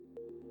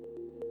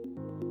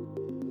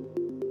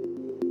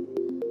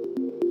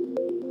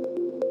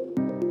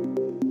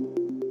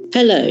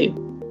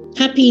Hello,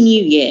 Happy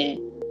New Year,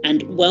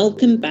 and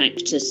welcome back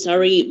to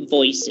Surrey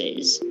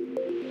Voices.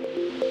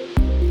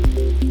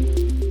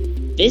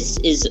 This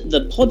is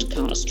the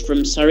podcast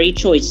from Surrey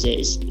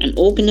Choices, an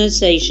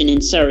organisation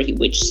in Surrey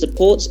which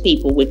supports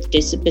people with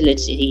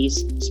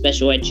disabilities,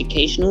 special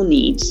educational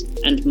needs,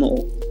 and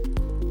more.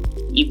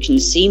 You can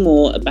see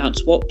more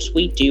about what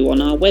we do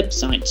on our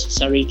website,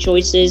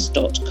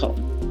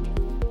 surreychoices.com.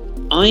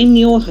 I'm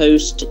your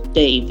host,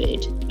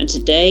 David, and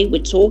today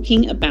we're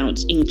talking about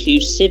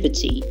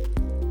inclusivity.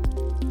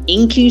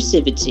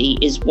 Inclusivity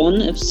is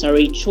one of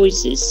Surrey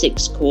Choice's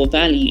 6 core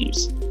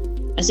values.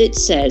 As it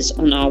says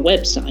on our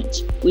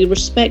website, we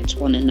respect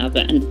one another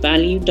and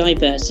value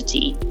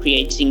diversity,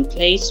 creating a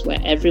place where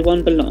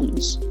everyone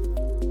belongs.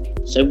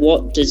 So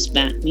what does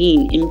that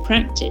mean in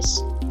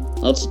practice?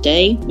 Well,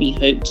 today we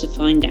hope to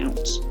find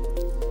out.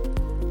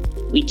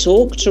 We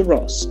talk to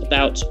Ross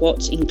about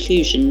what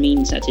inclusion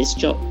means at his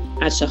job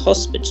at a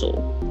hospital,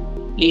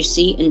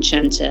 Lucy and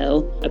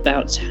Chantel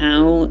about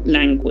how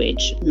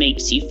language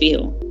makes you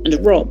feel,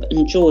 and Rob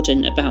and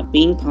Jordan about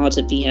being part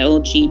of the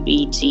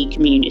LGBT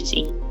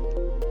community.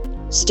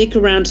 Stick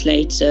around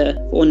later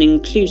for an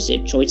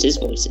inclusive Choices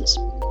Voices.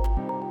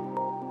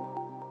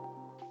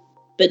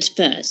 But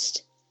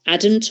first,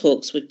 Adam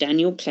talks with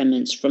Daniel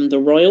Clements from the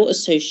Royal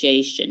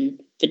Association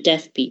for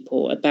Deaf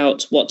People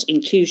about what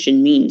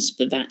inclusion means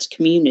for that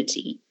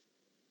community.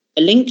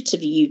 A link to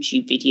the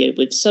YouTube video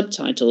with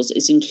subtitles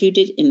is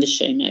included in the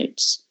show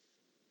notes.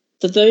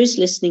 For those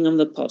listening on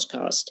the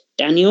podcast,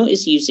 Daniel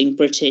is using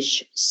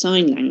British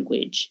Sign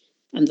Language,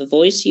 and the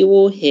voice you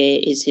will hear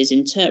is his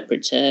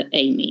interpreter,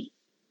 Amy.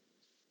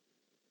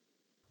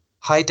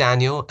 Hi,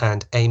 Daniel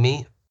and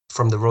Amy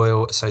from the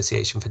Royal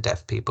Association for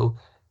Deaf People.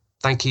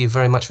 Thank you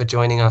very much for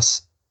joining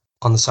us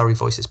on the Surrey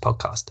Voices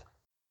podcast.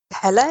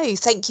 Hello,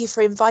 thank you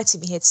for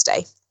inviting me here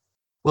today.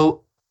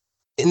 Well,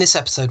 in this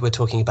episode, we're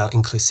talking about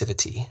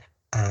inclusivity,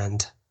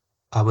 and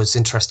I was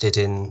interested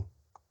in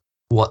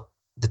what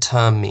the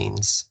term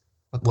means,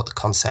 what the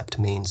concept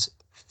means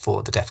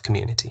for the deaf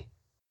community.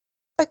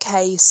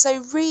 Okay,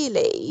 so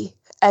really,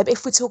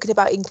 if we're talking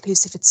about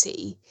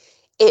inclusivity,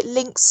 it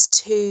links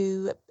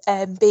to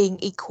being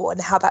equal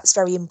and how that's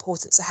very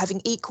important. So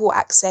having equal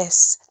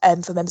access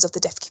for members of the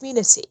deaf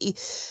community.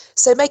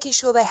 So making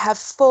sure they have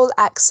full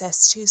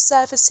access to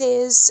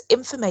services,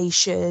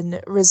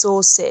 information,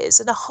 resources,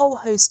 and a whole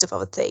host of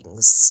other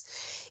things.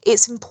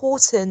 It's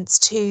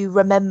important to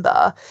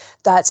remember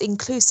that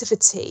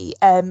inclusivity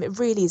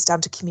really is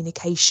down to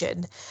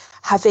communication.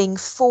 Having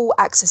full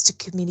access to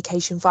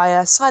communication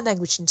via sign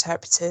language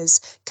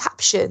interpreters,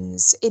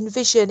 captions,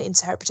 in-vision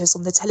interpreters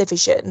on the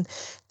television.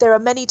 There are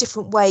many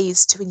different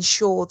ways to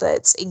ensure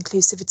that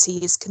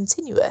inclusivity is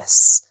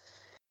continuous.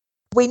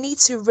 We need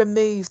to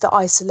remove the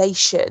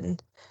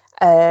isolation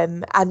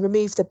and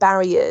remove the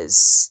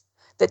barriers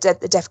that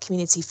the deaf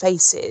community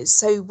faces.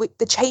 So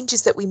the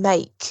changes that we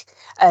make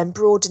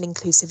broaden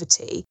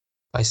inclusivity.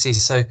 I see.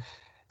 So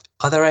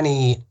are there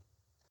any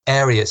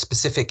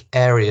specific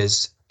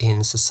areas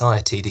in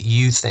society that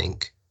you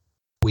think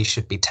we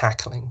should be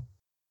tackling?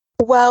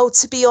 Well,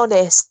 to be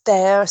honest,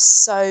 there are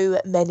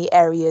so many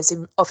areas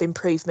of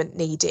improvement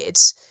needed.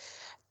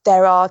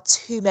 There are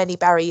too many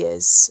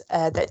barriers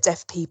that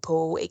deaf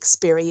people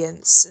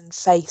experience and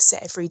face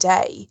every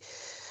day.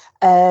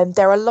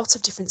 There are a lot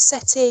of different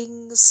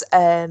settings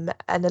and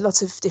a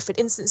lot of different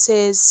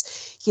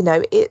instances. You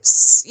know,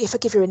 if I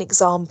give you an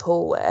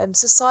example,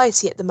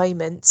 society at the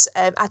moment,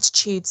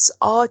 attitudes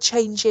are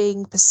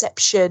changing,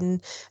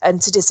 perception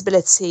to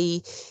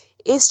disability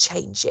is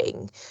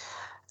changing.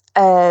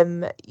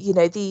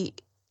 The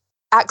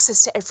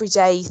access to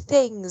everyday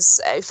things,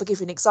 if I give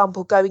you an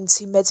example, going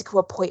to medical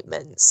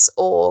appointments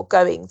or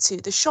going to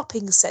the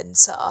shopping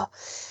centre,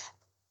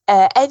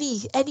 any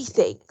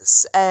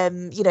things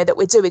that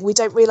we're doing, we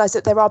don't realise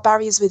that there are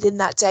barriers within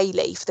that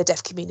daily for the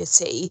deaf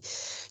community.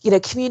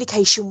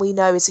 Communication, we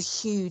know, is a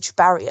huge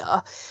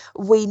barrier.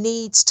 We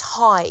need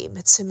time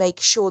to make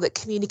sure that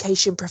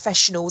communication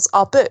professionals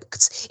are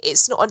booked.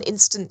 It's not an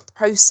instant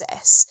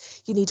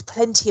process. You need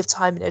plenty of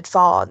time in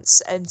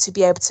advance to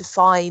be able to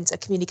find a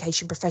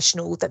communication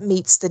professional that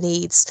meets the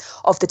needs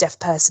of the deaf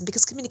person,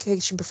 because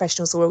communication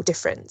professionals are all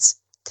different,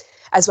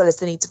 as well as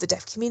the needs of the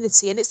deaf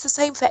community. And it's the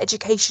same for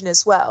education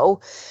as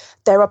well.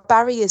 There are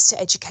barriers to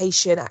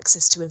education,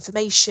 access to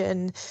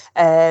information,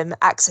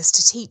 access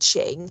to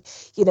teaching.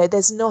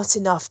 There's not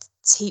enough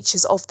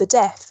teachers of the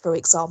deaf, for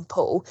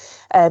example,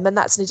 and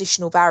that's an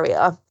additional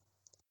barrier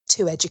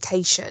to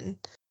education.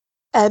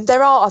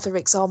 There are other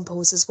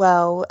examples as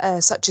well,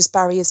 such as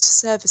barriers to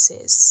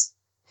services.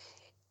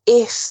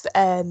 If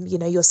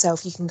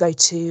yourself, you can go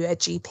to a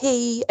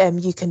GP,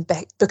 you can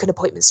book an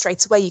appointment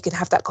straight away, you can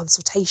have that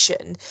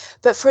consultation,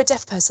 but for a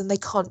deaf person they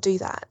can't do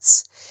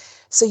that.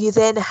 So you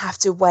then have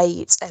to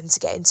wait to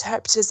get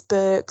interpreters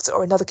booked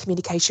or another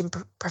communication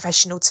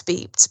professional to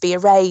be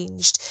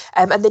arranged,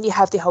 and then you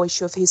have the whole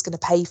issue of who's going to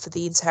pay for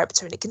the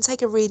interpreter, and it can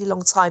take a really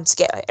long time to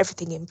get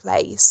everything in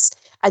place.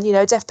 And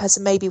a deaf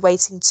person may be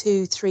waiting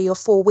 2, 3 or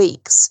 4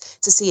 weeks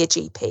to see a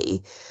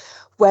GP.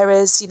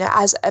 Whereas,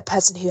 as a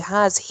person who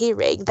has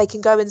hearing, they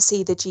can go and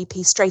see the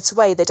GP straight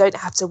away. They don't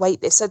have to wait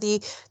this. So the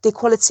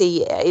equality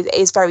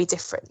is very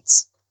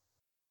different.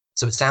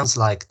 So it sounds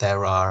like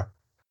there are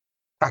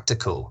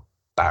practical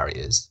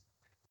barriers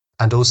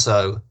and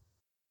also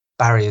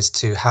barriers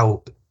to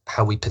how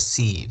we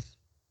perceive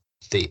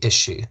the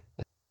issue.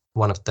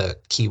 One of the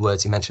key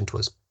words you mentioned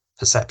was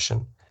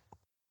perception.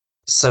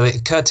 So it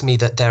occurred to me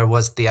that there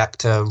was the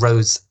actor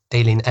Rose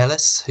Aileen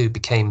Ellis, who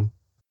became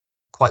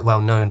quite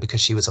well known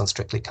because she was on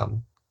Strictly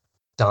Come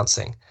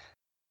Dancing.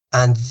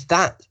 And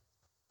that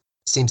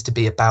seems to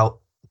be about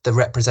the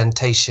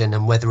representation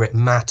and whether it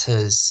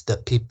matters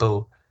that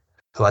people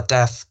who are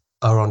deaf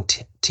are on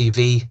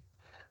TV.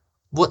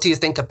 What do you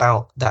think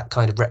about that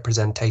kind of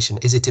representation?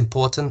 Is it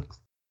important?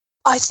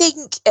 I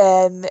think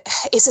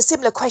it's a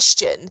similar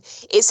question.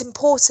 It's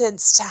important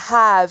to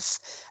have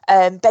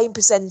BAME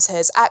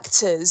presenters,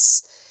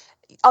 actors,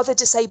 other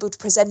disabled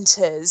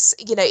presenters.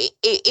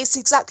 It's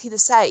exactly the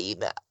same.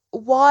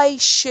 Why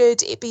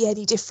should it be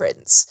any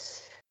different?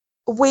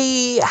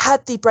 We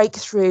had the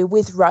breakthrough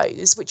with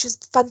Rose, which is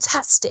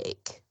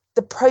fantastic.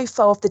 The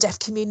profile of the deaf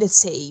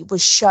community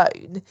was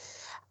shown.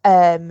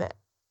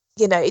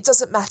 It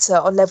doesn't matter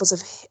on levels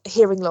of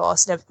hearing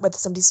loss, whether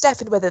somebody's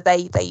deaf and whether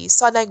they use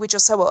sign language or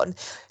so on.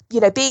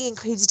 Being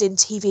included in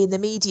TV and the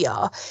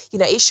media,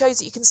 it shows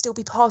that you can still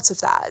be part of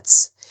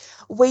that.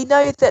 We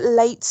know that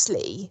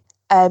lately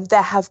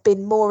there have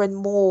been more and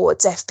more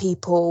deaf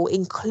people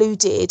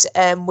included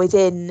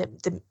within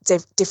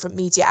the different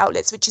media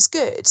outlets, which is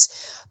good.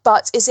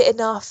 But is it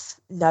enough?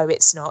 No,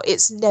 it's not.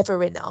 It's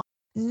never enough.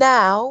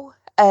 Now,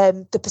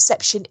 the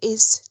perception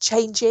is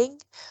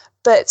changing.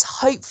 But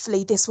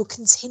hopefully this will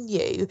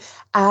continue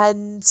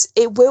and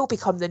it will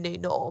become the new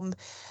norm.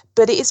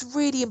 But it is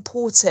really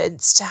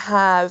important to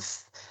have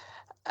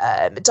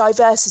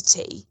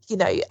diversity,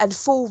 and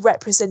full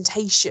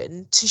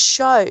representation to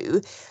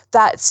show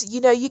that,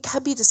 you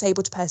can be a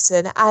disabled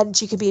person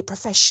and you can be a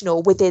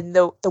professional within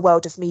the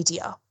world of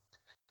media.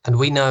 And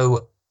we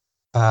know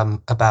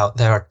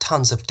there are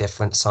tons of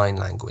different sign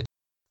language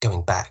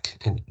going back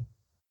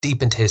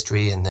deep into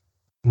history, and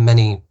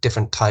many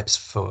different types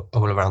for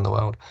all around the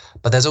world.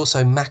 But there's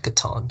also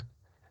Makaton.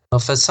 Now,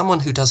 for someone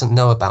who doesn't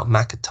know about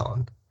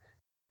Makaton,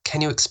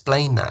 can you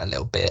explain that a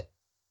little bit?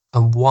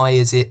 And why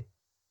is it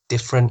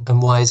different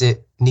and why is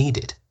it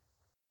needed?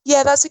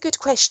 Yeah, that's a good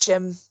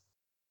question.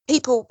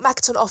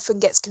 Makaton often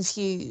gets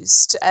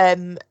confused.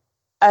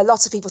 A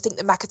lot of people think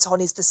that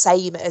Makaton is the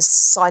same as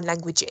sign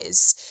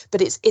languages,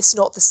 but it's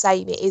not the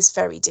same. It is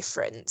very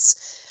different.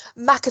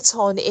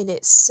 Makaton in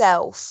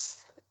itself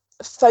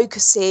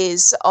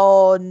focuses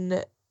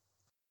on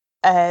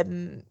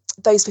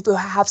those people who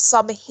have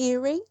some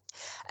hearing,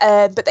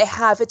 but they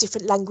have a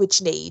different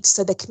language need,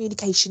 so their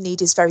communication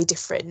need is very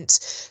different.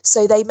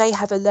 So they may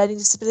have a learning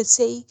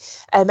disability,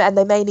 and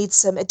they may need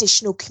some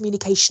additional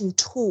communication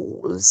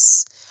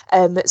tools.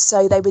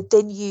 So they would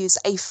then use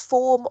a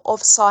form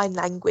of sign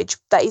language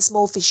that is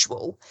more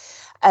visual,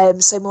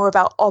 so more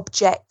about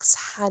objects,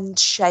 hand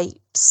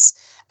shapes,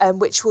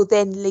 which will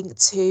then link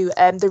to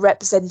the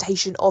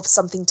representation of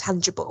something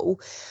tangible,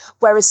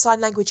 whereas sign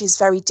language is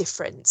very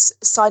different.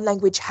 Sign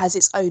language has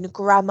its own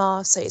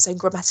grammar, so its own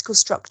grammatical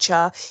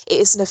structure.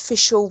 It is an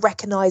official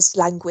recognised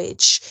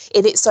language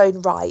in its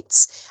own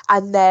right,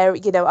 and there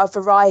are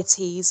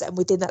varieties and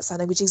within that sign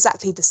language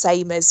exactly the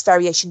same as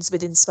variations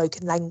within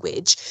spoken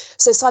language.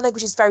 So sign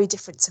language is very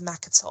different to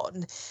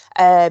Makaton.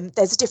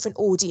 There's a different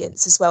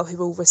audience as well who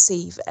will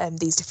receive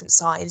these different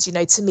signs.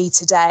 To me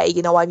today,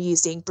 I'm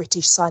using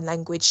British Sign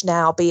Language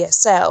now,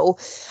 BSL,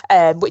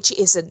 which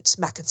isn't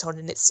Makaton,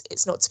 and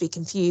it's not to be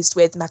confused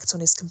with.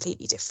 Makaton is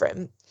completely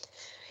different.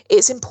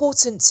 It's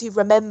important to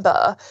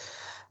remember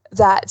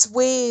that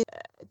with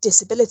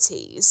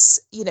disabilities,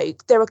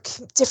 there are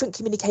different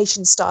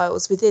communication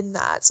styles within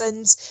that,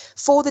 and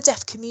for the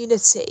deaf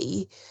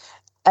community,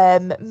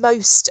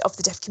 most of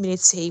the deaf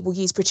community will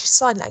use British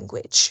Sign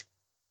Language,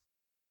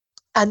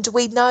 and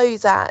we know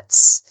that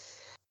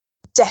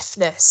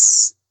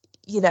deafness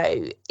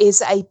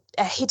is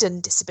a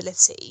hidden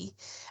disability,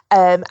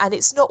 and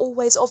it's not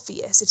always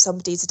obvious if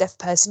somebody's a deaf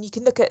person. You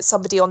can look at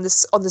somebody on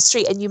the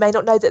street and you may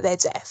not know that they're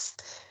deaf.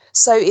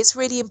 So it's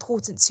really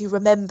important to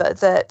remember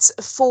that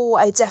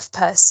for a deaf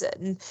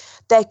person,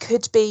 there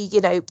could be,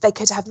 they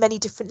could have many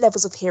different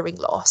levels of hearing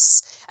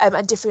loss,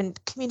 and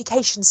different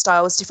communication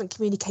styles, different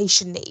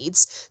communication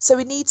needs. So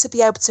we need to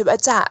be able to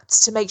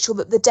adapt to make sure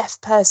that the deaf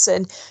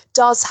person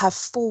does have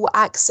full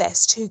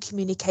access to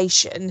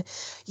communication.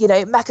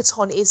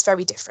 Makaton is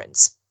very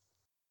different.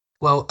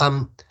 Well,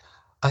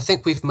 I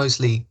think we've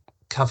mostly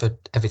covered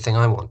everything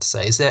I want to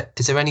say. Is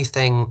there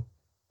anything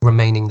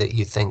remaining that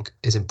you think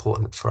is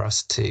important for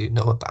us to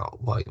know about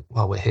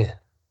while we're here?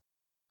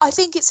 I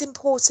think it's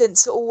important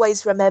to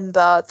always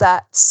remember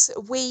that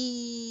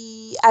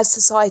we, as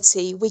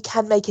society, we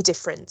can make a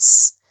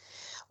difference.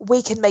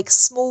 we can make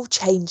small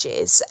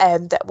changes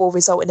that will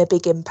result in a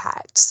big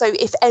impact. So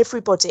if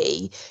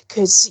everybody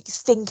could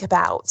think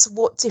about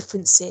what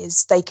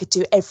differences they could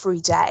do every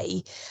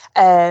day,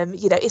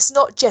 it's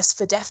not just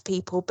for deaf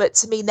people, but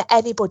to mean that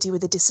anybody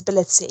with a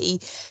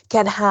disability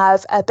can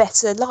have a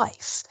better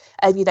life.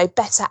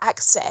 Better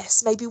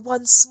access, maybe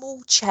one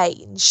small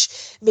change,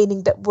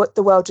 meaning that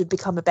the world would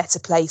become a better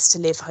place to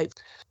live, hope.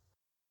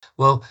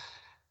 Well,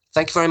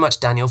 thank you very much,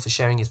 Daniel, for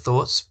sharing your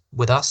thoughts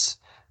with us.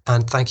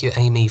 And thank you,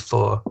 Amy,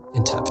 for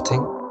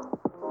interpreting.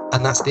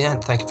 And that's the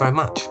end. Thank you very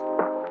much.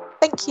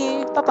 Thank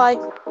you. Bye-bye.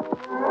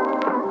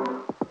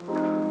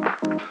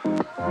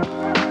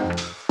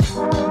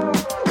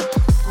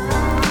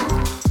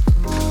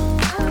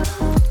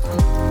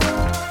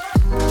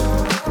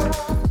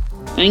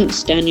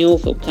 Thanks, Daniel,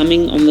 for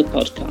coming on the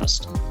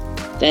podcast.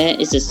 There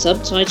is a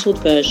subtitled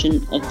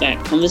version of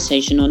that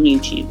conversation on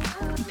YouTube.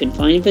 You can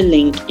find the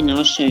link in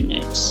our show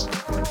notes.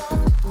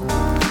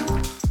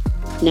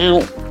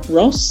 Now,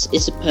 Ross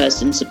is a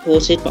person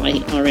supported by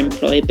our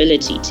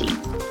employability team.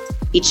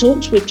 He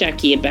talked with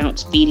Jackie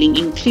about feeling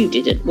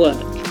included at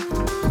work.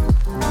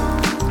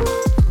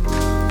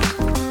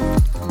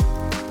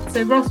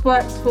 So Ross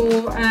works for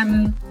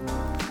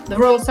the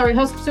Royal Surrey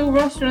Hospital.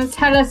 Ross, do you want to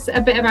tell us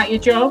a bit about your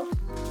job?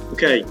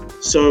 Okay,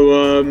 so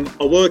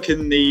I work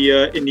in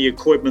the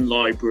equipment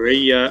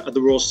library at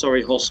the Royal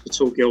Surrey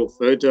Hospital,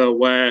 Guildford,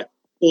 where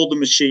all the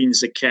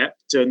machines are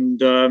kept,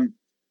 and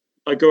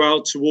I go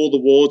out to all the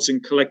wards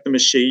and collect the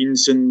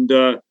machines and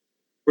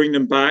bring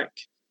them back,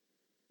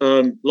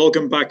 log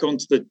them back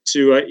onto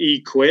to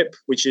Equip,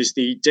 which is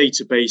the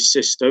database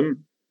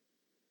system.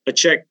 I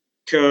check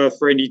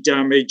for any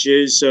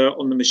damages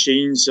on the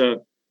machines,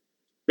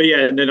 but yeah,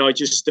 and then I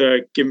just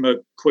give them a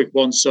quick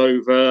once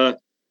over.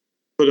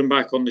 Put them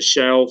back on the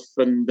shelf,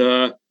 and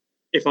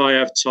if I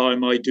have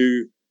time, I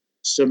do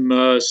some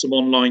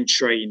online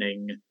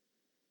training.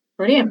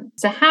 Brilliant.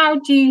 So how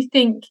do you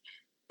think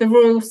the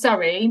Royal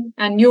Surrey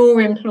and your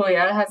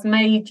employer has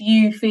made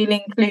you feel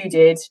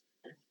included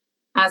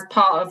as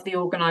part of the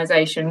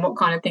organisation? What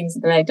kind of things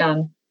have they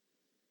done?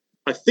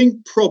 I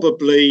think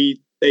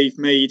probably they've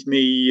made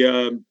me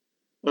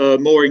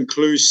more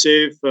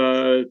inclusive.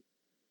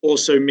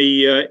 Also,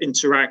 me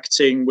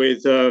interacting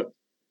with all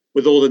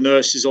the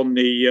nurses on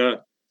the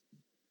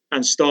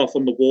and staff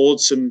on the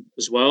wards, and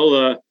as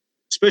well,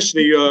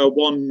 especially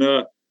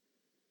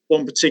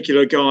one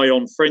particular guy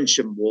on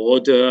Frensham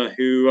ward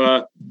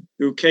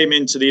who came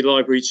into the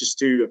library just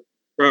to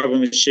grab a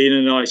machine,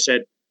 and I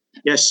said,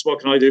 "Yes,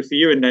 what can I do for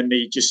you?" And then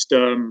he just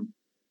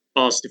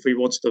asked if we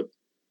wanted a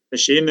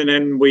machine, and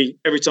then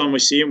every time we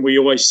see him, we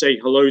always say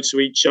hello to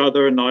each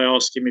other, and I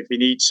ask him if he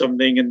needs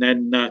something, and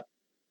then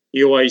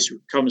he always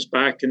comes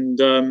back,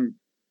 and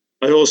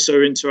I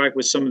also interact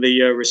with some of the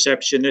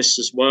receptionists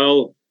as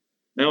well.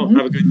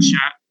 Have a good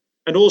chat,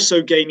 and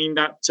also gaining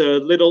that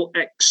little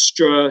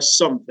extra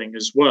something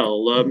as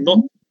well.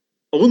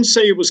 I wouldn't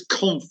say it was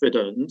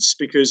confidence,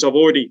 because I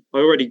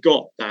already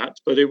got that,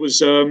 but it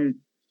was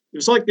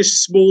like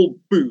this small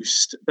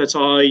boost that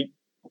I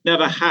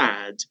never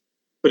had,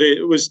 but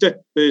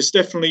there's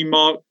definitely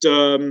marked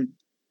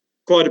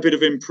quite a bit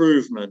of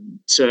improvement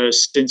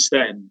since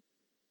then.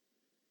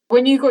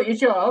 When you got your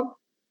job,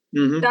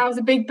 that was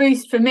a big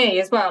boost for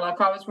me as well. Like,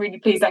 I was really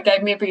pleased. That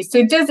gave me a boost.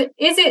 So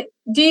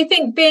do you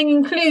think being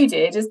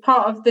included as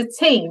part of the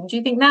team, do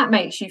you think that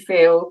makes you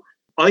feel?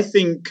 I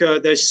think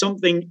there's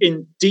something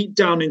deep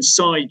down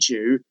inside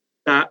you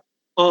that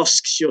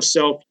asks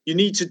yourself, you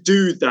need to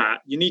do that.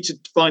 You need to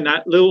find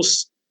that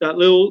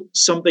little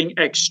something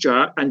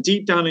extra. And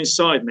deep down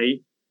inside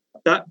me,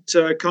 that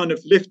kind of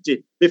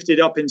lifted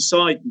up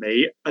inside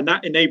me, and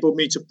that enabled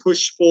me to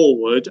push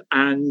forward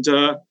and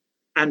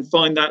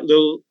find that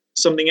little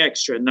something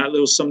extra and that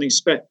little something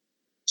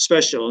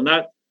special. And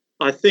that,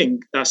 I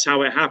think that's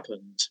how it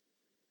happened.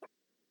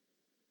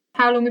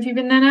 How long have you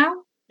been there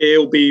now?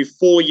 It'll be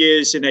 4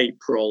 years in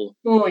April.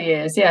 4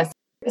 years, yes.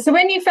 So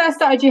when you first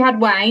started, you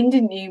had Wayne,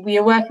 didn't you? We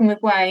were working with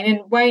Wayne,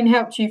 and Wayne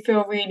helped you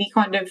feel really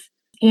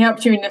he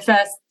helped you in the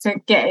first to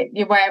get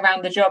your way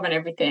around the job and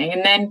everything.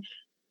 And then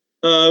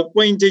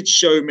Wayne did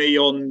show me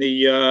on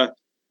the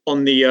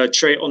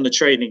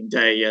training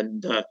day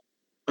and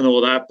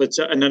all that, but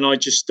and then I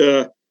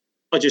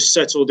just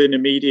settled in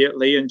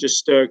immediately and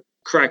just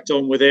cracked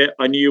on with it.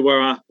 I knew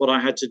what I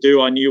had to do.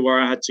 I knew where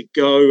I had to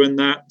go and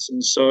that.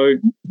 And so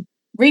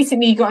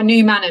recently you got a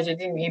new manager,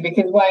 didn't you?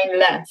 Because Wayne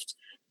left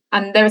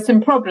and there were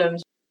some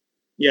problems.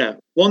 Yeah.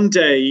 One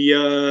day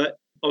I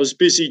was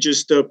busy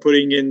just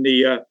putting in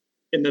the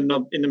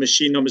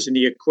machine numbers in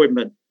the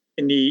equipment,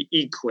 in the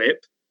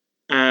Equip.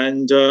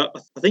 And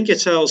I think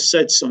Etel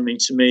said something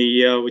to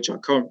me, which I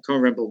can't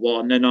remember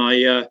what. And then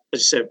I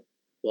just said,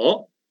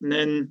 "What?" And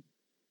then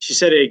she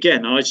said it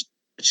again. I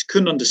just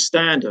couldn't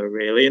understand her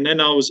really. And then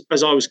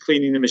as I was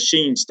cleaning the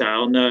machines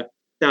down, I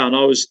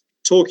was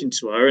talking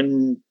to her,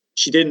 and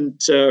she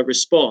didn't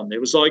respond. It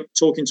was like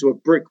talking to a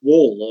brick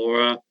wall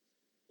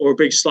or a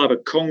big slab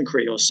of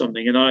concrete or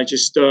something. And I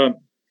just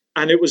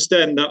and it was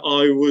then that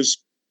I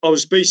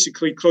was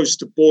basically close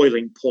to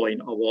boiling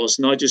point. I was,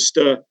 and I just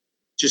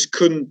just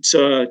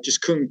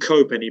couldn't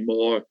cope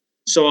anymore.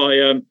 So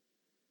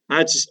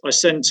I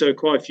sent her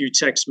quite a few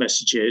text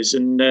messages,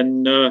 and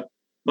then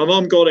my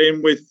mum got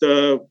in with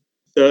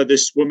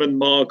this woman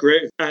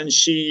Margaret, and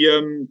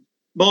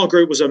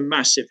Margaret was a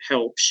massive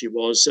help. She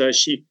was.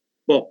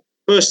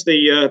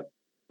 Firstly,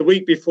 the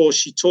week before,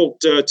 she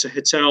talked to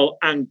Hitel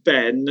and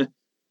Ben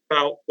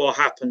about what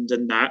happened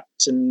and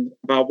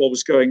about what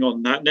was going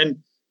on.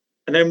 And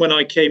then when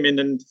I came in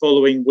and the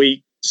following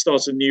week,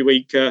 start of the new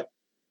week,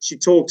 she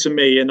talked to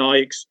me and I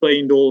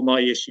explained all my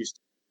issues.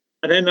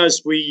 And then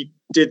as we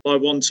did my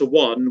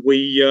one-to-one,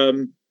 we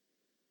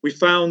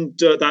found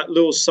that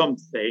little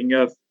something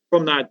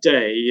from that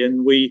day,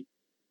 and we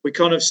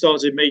kind of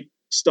started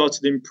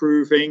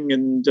improving.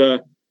 And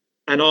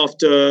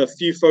after a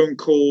few phone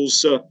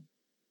calls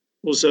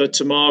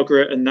to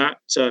Margaret and that,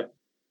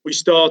 we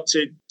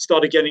started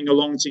getting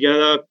along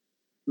together,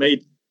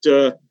 made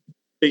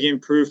big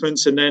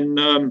improvements. And then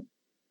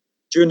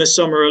during the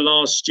summer of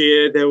last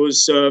year, there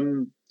was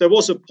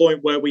a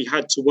point where we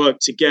had to work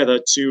together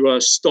to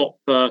stop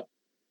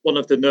one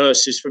of the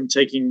nurses from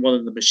taking one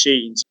of the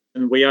machines,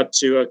 and we had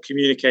to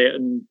communicate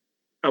and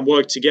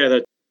work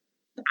together.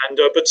 And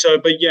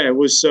but yeah,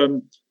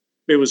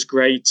 it was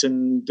great.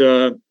 And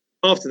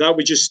after that,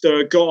 we just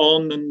got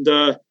on, and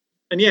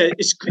yeah,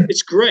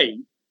 it's great.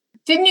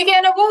 Didn't you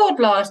get an award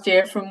last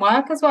year from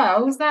work as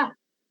well? Was that?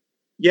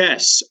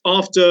 Yes,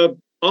 after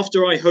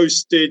I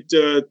hosted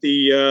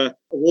the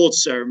award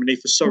ceremony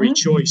for Surrey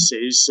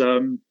Choices,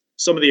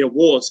 some of the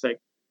awards that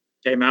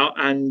came out,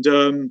 and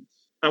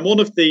one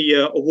of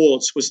the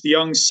awards was the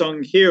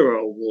Unsung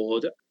Hero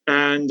Award,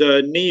 and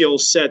Neil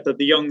said that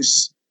the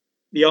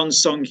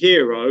unsung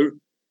hero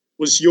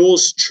was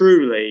yours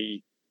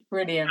truly.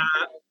 Brilliant.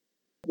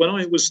 When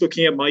I was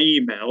looking at my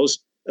emails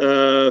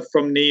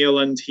from Neil,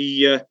 and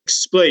he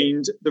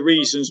explained the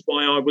reasons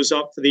why I was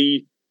up for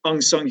the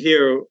Unsung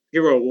Hero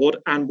Award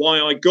and why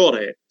I got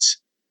it,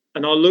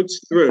 and I looked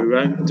through,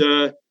 and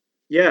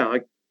I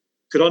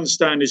could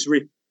understand his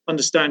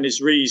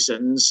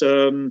reasons.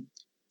 To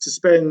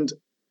spend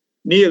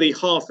nearly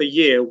half a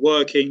year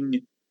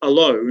working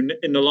alone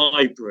in the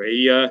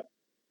library,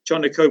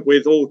 trying to cope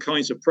with all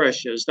kinds of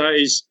pressures, that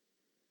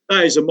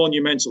is a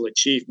monumental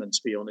achievement,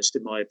 to be honest,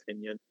 in my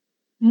opinion.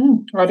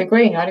 I'd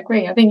agree.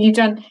 I think you've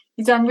done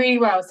really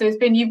well. So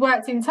you've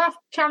worked in tough,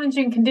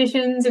 challenging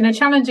conditions, in a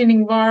challenging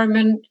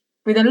environment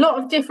with a lot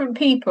of different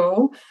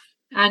people,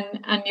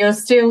 and you're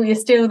still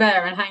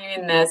there and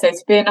hanging in there. So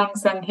to be an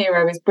unsung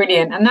hero is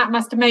brilliant, and that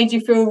must have made you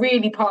feel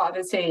really part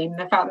of the team.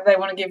 The fact that they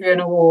want to give you an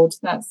award,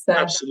 that's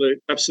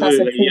absolutely that's a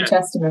true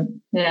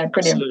testament. Yeah, brilliant.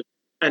 Absolutely.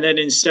 And then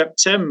in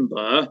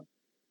September,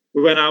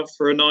 we went out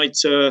for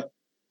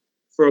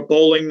a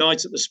bowling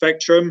night at the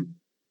Spectrum.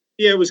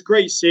 Yeah, it was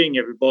great seeing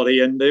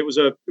everybody, and it was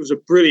a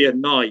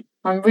brilliant night.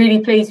 I'm really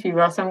pleased with you,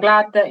 Ross. I'm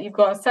glad that you've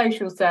got a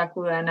social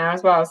circle there now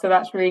as well. So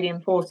that's really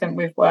important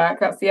with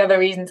work. That's the other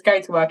reason to go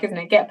to work, isn't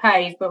it? Get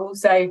paid, but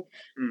also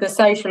the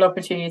social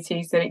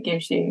opportunities that it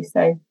gives you.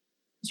 So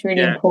it's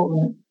really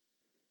important.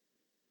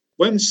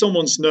 When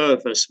someone's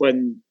nervous,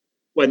 when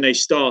they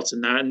start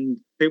and that, and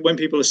when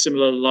people are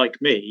similar like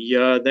me,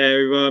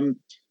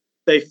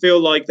 they feel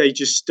like they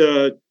just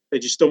don't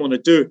want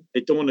to do it.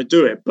 They don't want to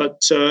do it. But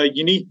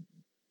you need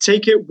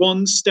take it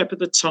one step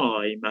at a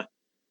time,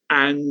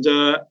 and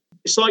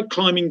it's like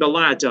climbing the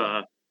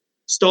ladder.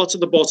 Start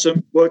at the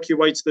bottom, work your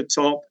way to the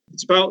top.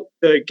 It's about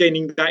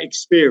gaining that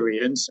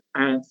experience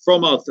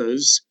from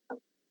others,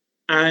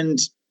 and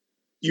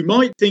you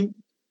might think,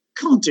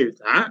 can't do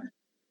that,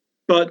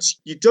 but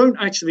you don't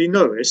actually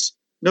know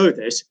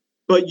this,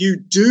 but you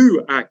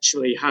do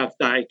actually have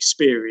that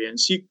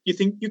experience. You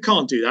think you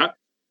can't do that,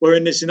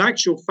 whereas in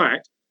actual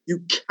fact, you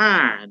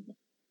can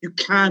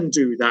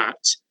do that.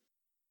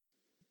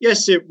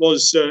 Yes, it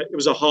was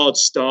a hard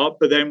start,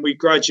 but then we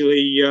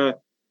gradually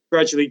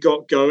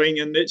got going,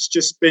 and it's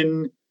just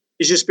been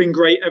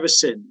great ever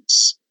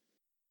since.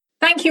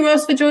 Thank you,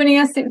 Ross, for joining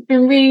us. It's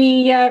been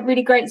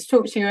really great to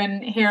talk to you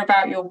and hear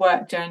about your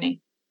work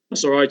journey.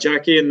 That's all right,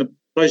 Jackie, and the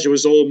pleasure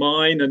was all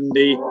mine, and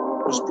it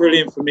was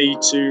brilliant for me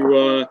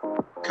to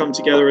come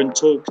together and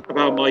talk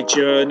about my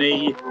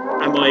journey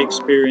and my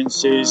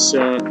experiences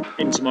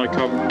into my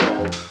current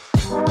role.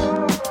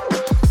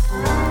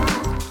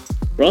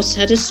 Ross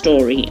had a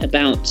story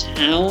about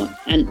how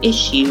an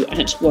issue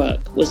at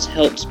work was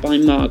helped by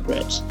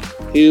Margaret,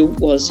 who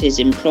was his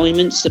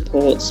employment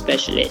support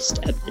specialist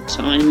at the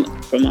time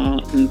from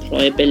our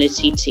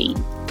employability team.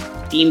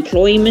 The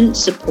employment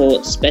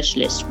support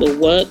specialist will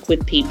work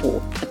with people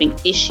having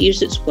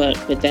issues at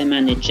work with their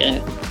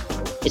manager.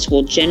 It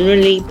will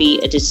generally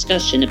be a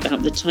discussion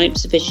about the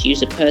types of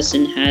issues a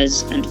person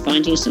has and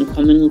finding some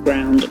common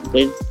ground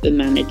with the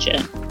manager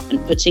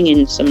and putting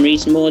in some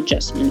reasonable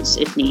adjustments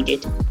if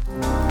needed.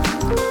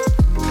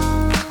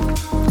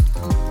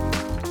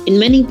 In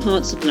many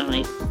parts of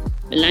life,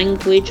 the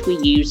language we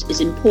use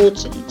is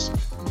important.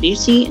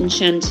 Lucy and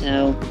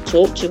Chantel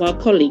talked to our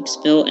colleagues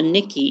Phil and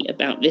Nikki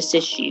about this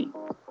issue.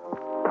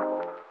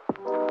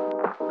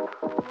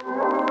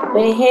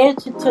 We're here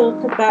to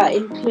talk about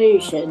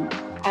inclusion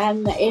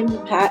and the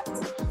impact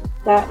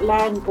that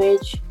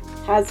language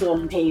has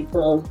on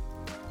people.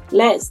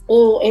 Let's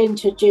all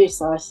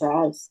introduce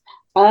ourselves.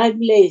 I'm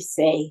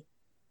Lucy.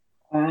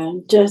 I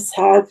just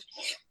have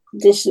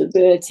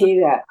disability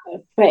that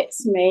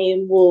affects me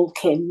in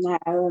walking now,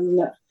 and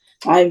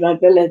my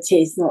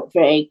mobility is not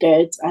very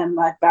good, and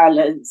my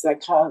balance, I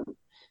can't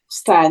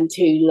stand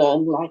too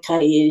long like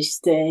I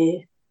used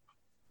to.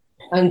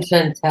 I'm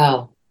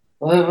Chantel.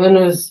 When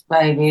I was a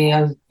baby,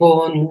 I was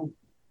born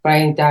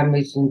brain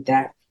damaged and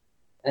deaf,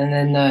 and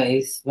then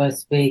noticed by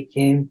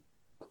speaking,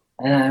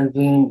 and I've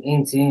been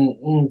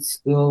in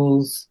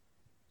schools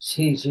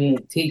teaching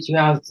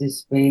how to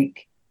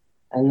speak,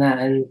 and that,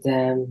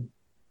 and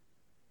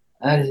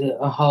as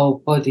a whole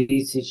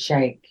body to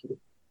shake.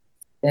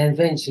 Then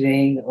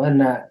eventually,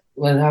 when I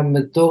had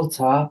my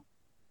daughter,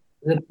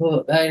 they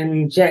put an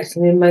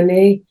injection in my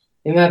knee,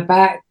 in my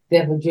back, the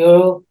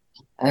epidural,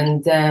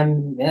 and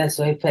that's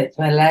what affects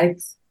my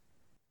legs.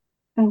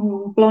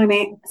 Oh,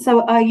 blimey.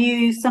 So are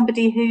you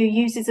somebody who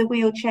uses a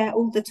wheelchair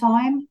all the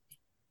time?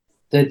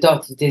 The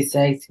doctor did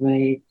say to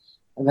me,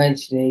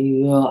 eventually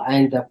you will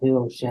end up in a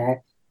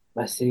wheelchair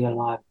the rest of your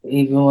life,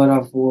 even when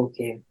I'm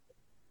walking.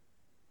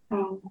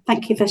 Oh,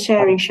 thank you for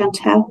sharing,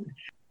 Chantel.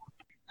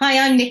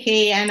 Hi, I'm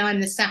Nikki, and I'm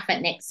the staff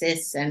at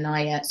Nexus, and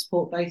I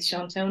support both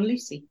Chantel and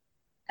Lucy,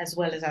 as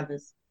well as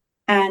others.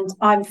 And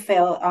I'm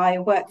Phil. I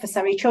work for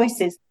Surrey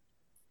Choices.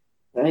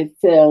 So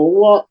Phil,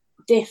 what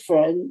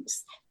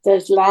difference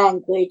does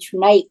language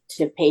make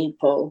to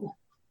people?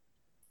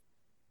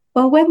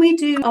 Well, when we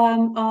do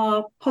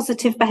our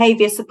positive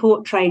behaviour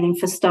support training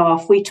for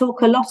staff, we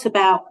talk a lot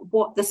about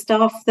what the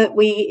staff that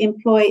we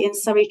employ in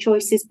Surrey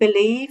Choices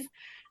believe,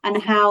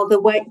 and how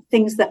the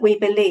things that we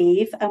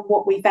believe and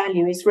what we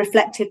value is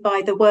reflected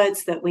by the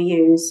words that we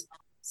use.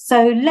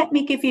 So let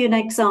me give you an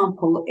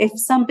example. If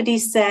somebody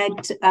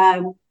said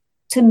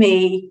to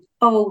me,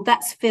 "Oh,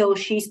 that's Phil,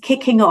 she's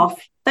kicking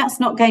off," that's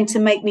not going to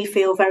make me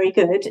feel very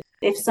good.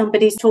 If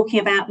somebody's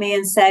talking about me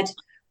and said,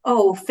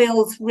 "Oh,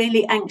 Phil's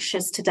really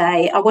anxious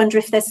today, I wonder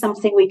if there's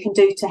something we can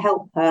do to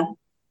help her,"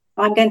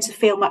 I'm going to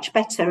feel much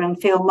better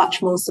and feel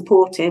much more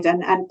supported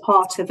and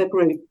part of a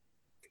group.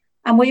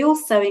 And we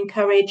also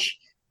encourage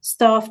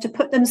staff to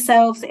put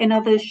themselves in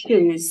others'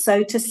 shoes,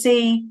 so to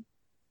see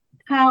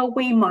how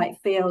we might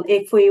feel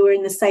if we were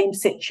in the same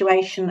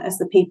situation as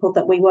the people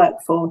that we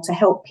work for, to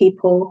help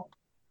people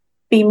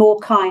be more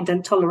kind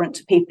and tolerant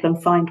to people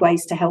and find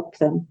ways to help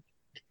them.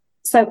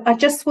 So I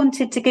just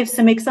wanted to give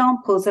some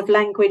examples of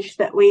language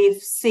that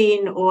we've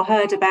seen or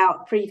heard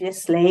about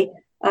previously,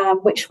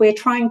 which we're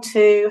trying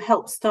to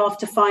help staff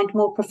to find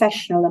more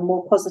professional and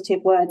more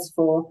positive words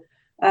for.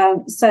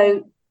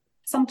 So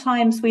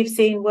sometimes we've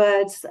seen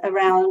words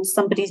around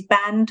somebody's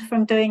banned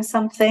from doing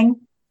something.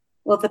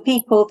 Well, the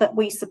people that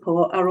we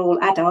support are all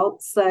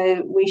adults,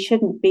 so we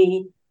shouldn't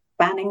be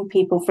banning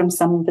people from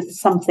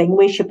something.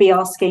 We should be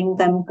asking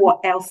them what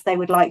else they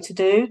would like to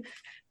do.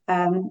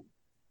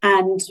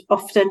 And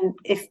often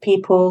if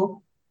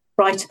people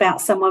write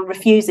about someone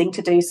refusing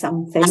to do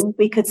something,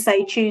 we could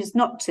say choose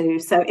not to.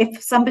 So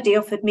if somebody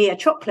offered me a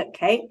chocolate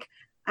cake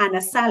and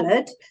a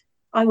salad,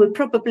 I would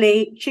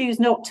probably choose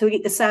not to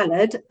eat the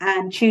salad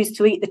and choose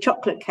to eat the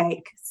chocolate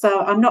cake. So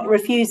I'm not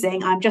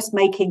refusing, I'm just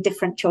making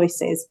different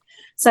choices.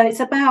 So it's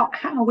about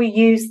how we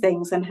use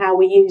things and how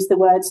we use the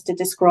words to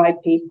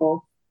describe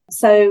people.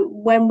 So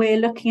when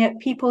we're looking at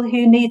people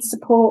who need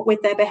support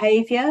with their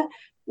behaviour,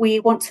 we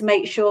want to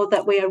make sure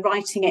that we are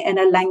writing it in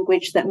a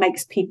language that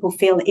makes people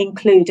feel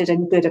included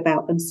and good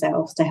about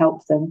themselves to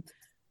help them.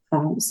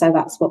 So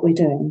that's what we're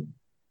doing.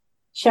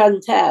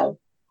 Chantel,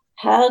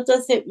 how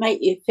does it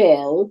make you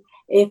feel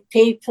if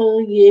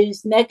people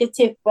use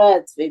negative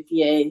words with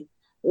you,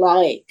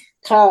 like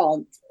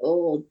can't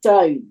or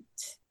don't?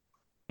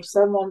 If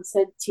someone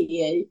said to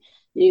you,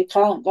 you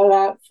can't go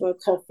out for a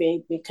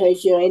coffee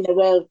because you're in a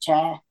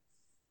wheelchair.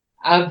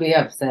 I'll be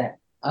upset.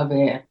 I'll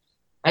be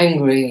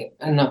angry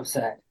and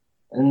upset.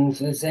 And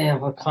for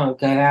example, if I can't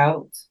go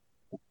out,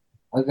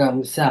 I'll go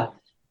myself.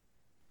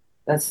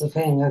 That's the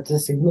thing, I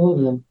just ignore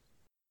them.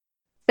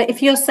 But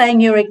if you're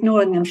saying you're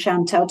ignoring them,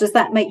 Chantel, does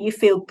that make you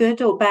feel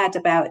good or bad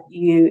about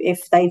you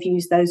if they've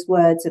used those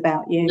words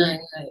about you? No.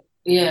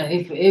 Yeah,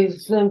 if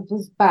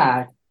it's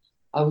bad,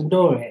 I'll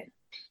ignore it.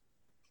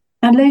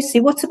 And Lucy,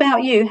 what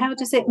about you? How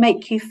does it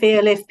make you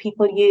feel if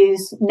people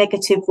use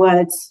negative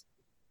words?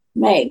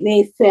 Make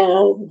me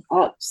feel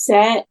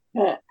upset,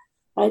 but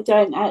I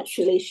don't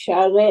actually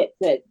show it.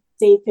 But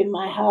deep in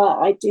my heart,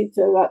 I do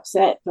feel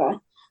upset, but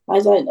I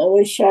don't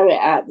always show it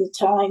at the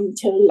time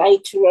until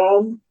later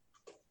on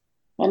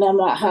when I'm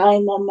at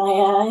home on my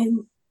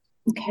own.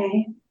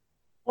 Okay.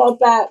 What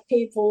about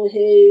people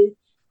who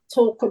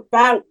talk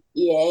about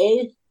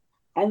you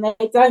and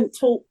they don't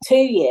talk to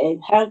you?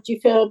 How do you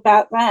feel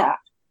about that?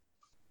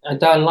 I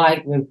don't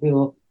like when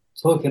people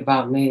talk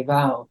about me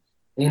about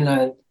in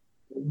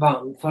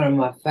front of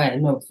my face,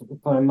 not in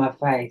front of my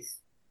face.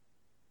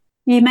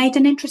 You made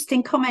an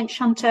interesting comment,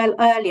 Chantel,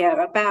 earlier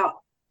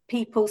about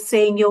people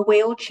seeing your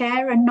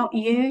wheelchair and not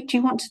you. Do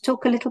you want to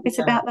talk a little bit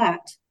about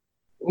that?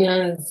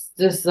 Yeah, it's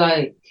just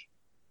like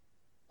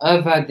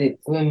I've had it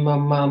with my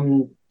mum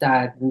and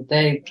dad, and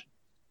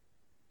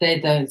they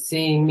don't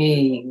see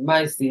me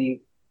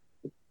mostly.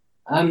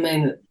 I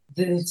mean,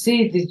 they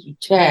see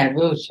the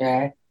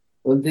wheelchair,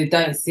 but they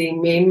don't see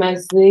me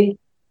mostly.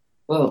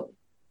 Well,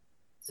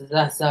 so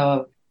that's how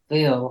I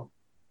feel.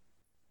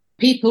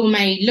 People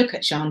may look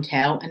at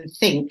Chantel and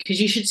think, because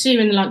you should see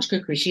her in the lunch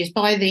cookery, she's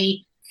by the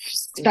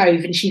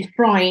stove and she's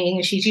frying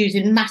and she's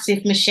using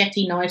massive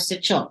machete knives to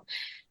chop.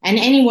 And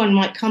anyone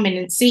might come in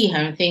and see her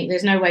and think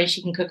there's no way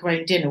she can cook her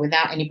own dinner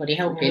without anybody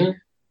helping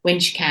when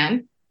she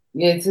can.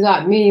 Yeah, it's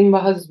like me and my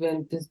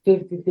husband, just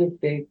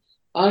 50-50.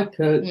 I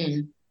cook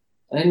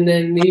and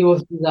then he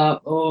washes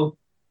up, or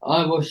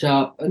I wash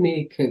up and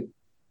he cooks.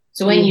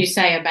 So when you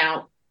say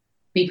about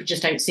people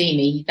just don't see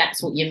me,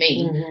 that's what you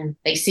mean.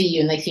 They see you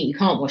and they think you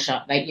can't wash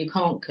up, like you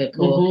can't cook,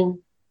 or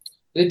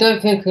they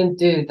don't think I can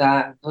do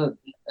that, but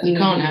you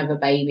can't have a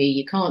baby,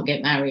 you can't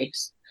get married.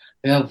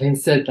 Yeah, I've been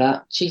said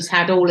that. She's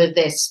had all of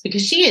this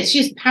because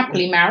she's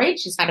happily married,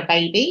 she's had a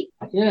baby.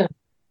 Yeah.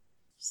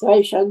 So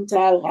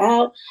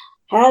Chantel,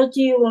 how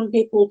do you want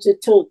people to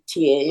talk to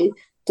you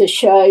to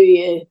show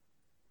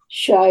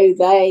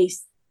they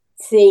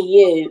see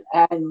you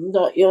and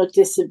not your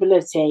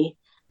disability?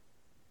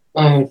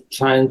 I'm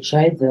trying to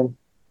show them.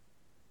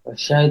 I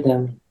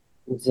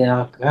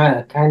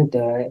can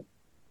do it.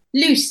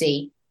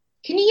 Lucy,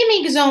 can you give me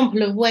an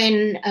example of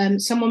when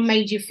someone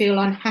made you feel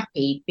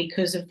unhappy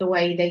because of the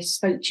way they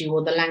spoke to you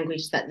or the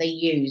language that they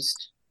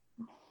used?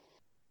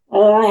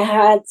 I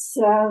had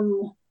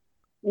some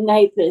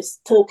neighbours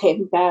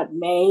talking about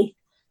me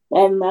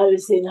when I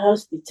was in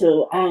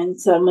hospital, and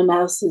someone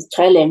else was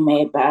telling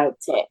me about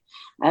it,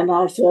 and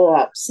I feel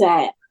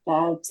upset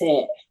about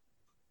it.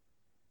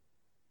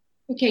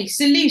 Okay,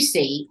 so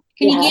Lucy,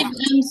 can you give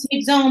some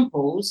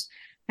examples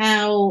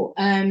how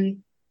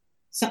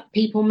some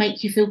people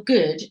make you feel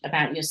good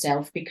about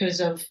yourself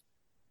because of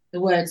the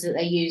words that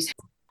they use?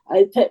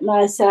 I put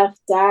myself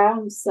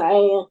down,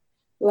 say,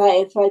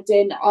 like if I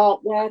do an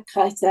artwork,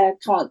 I say I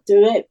can't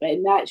do it, but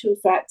in actual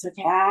fact I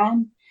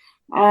can.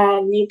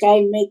 And you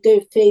gave me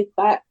good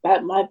feedback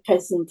about my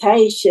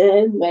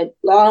presentation, went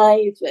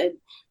live and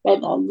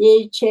went on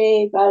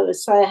YouTube. I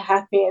was so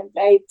happy and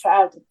very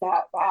proud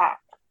about that.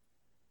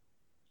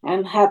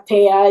 I'm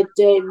happy I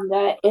did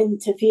the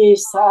interview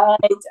side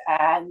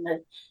and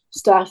the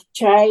staff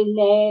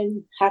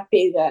training,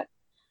 happy that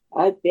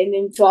I've been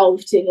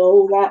involved in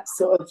all that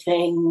sort of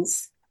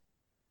things.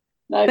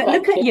 But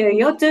look at you,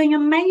 you're doing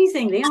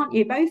amazingly, aren't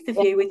you, both of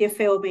you, with your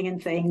filming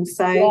and things.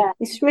 So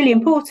it's really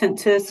important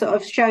to sort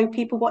of show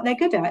people what they're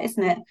good at,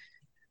 isn't it?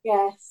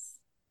 Yes.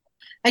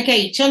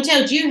 Okay,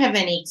 Chantel, do you have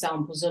any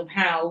examples of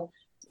how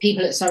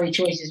people at Surrey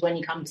Choices, when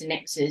you come to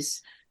Nexus,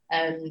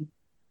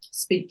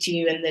 speak to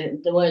you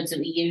and the words that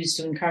we use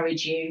to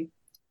encourage you?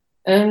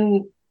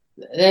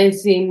 They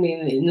see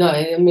me,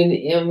 I'm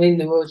in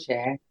the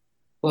wheelchair,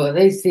 but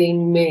they see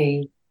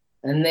me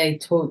and they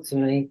talk to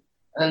me.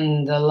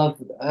 And I love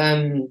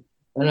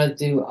when I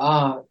do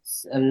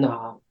arts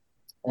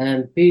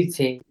and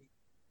beauty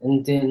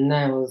and doing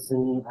nails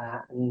and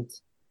that. And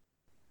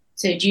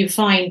so do you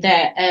find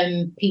that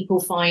people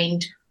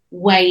find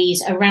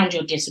ways around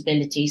your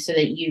disability so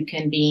that you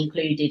can be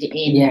included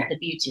in the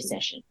beauty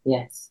session?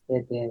 Yes,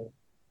 they do.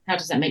 How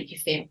does that make you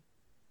feel?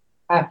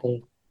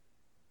 Happy.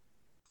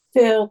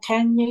 Phil,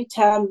 can you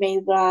tell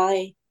me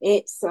why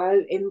it's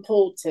so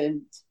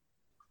important?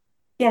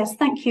 Yes,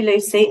 thank you,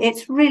 Lucy.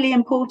 It's really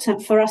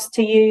important for us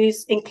to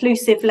use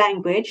inclusive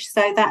language.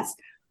 So that's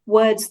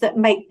words that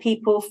make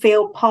people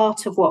feel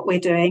part of what we're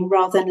doing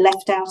rather than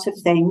left out of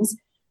things,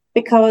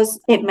 because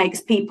it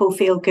makes people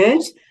feel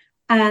good.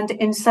 And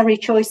in Surrey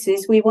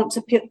Choices, we want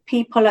to put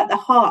people at the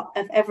heart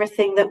of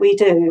everything that we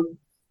do.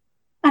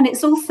 And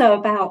it's also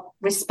about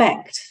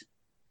respect,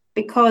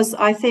 because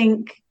I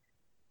think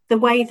the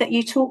way that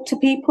you talk to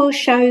people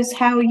shows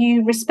how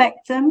you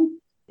respect them.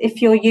 If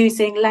you're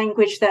using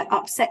language that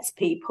upsets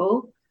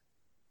people,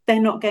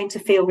 they're not going to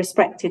feel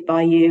respected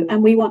by you.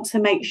 And we want to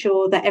make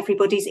sure that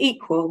everybody's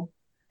equal.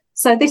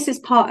 So this is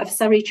part of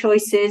Surrey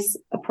Choices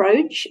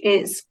approach.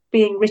 It's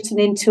being written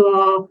into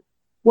our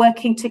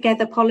working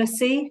together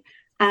policy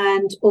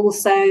and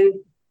also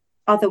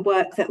other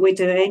work that we're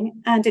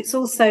doing. And it's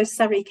also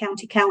Surrey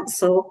County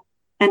Council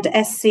and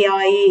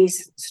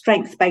SCIE's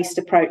strength-based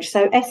approach.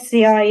 So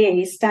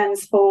SCIE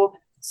stands for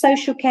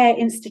Social Care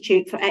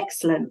Institute for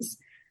Excellence.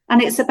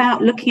 And it's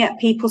about looking at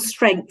people's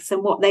strengths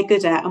and what they're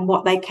good at and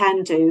what they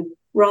can do,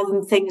 rather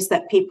than things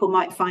that people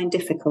might find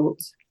difficult.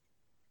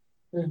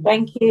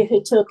 Thank you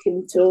for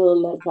talking to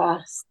all of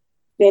us.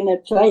 It's been a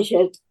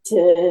pleasure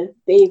to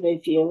be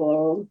with you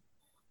all.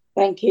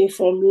 Thank you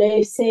from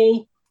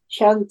Lucy,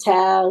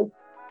 Chantel,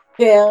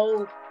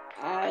 Phil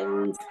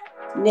and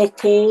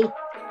Nikki.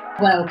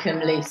 Welcome,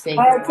 Lucy.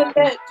 I had to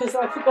look because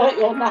I forgot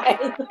your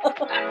name.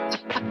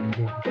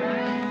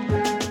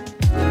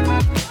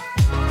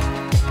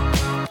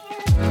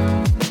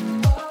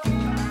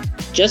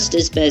 Just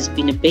as there's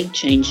been a big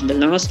change in the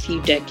last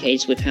few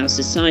decades with how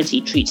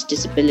society treats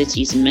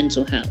disabilities and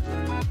mental health,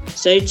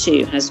 so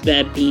too has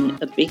there been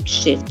a big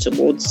shift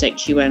towards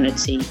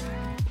sexuality.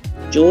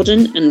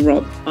 Jordan and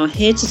Rob are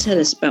here to tell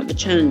us about the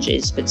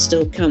challenges that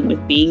still come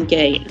with being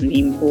gay and the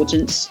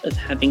importance of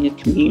having a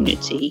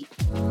community.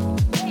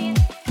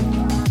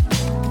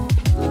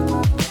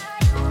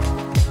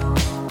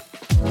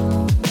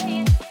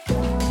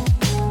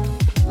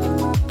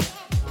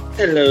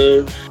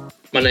 Hello,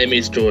 my name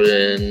is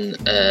Jordan.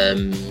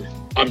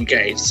 I'm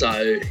gay,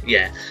 so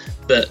yeah,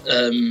 but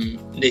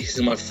this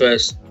is my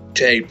first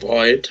gay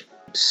pride,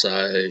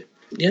 so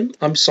yeah,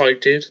 I'm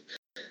excited.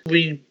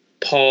 We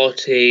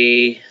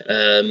party,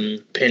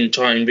 spend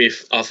time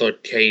with other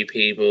gay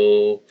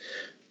people,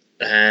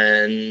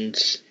 and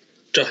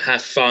just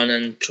have fun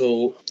and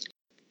talk.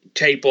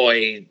 Gay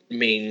boy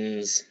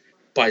means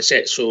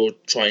bisexual,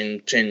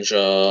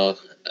 transgender,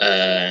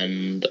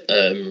 and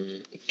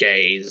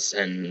gays,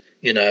 and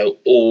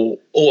all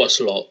us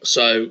lot.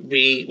 So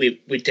we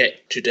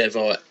get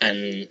together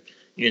and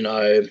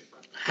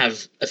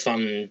have a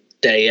fun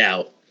day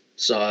out.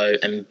 So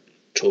and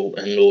talk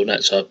and all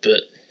that stuff.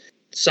 But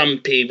some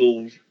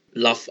people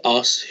love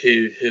us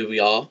who we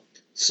are.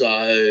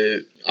 So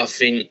I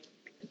think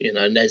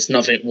there's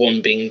nothing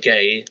wrong being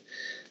gay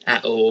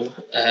at all.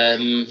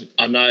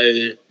 I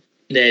know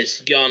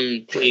there's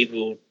young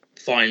people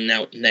finding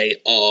out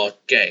they are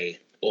gay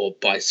or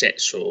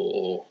bisexual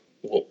or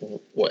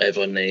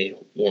whatever they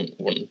want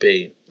to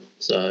be.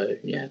 So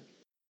yeah,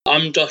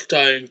 I'm just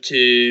going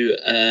to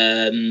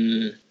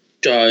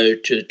go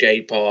to the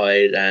gay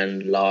pride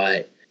and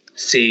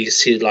see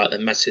the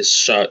massive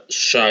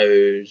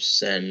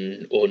shows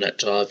and all that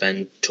stuff,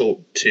 and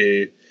talk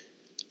to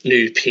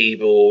new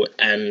people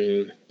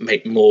and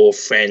make more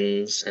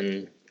friends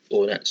and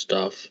all that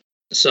stuff.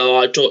 So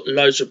I got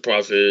loads of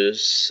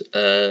brothers,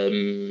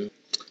 and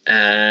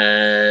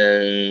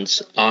I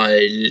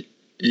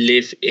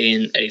live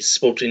in a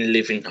supported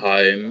living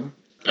home,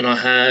 and I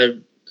have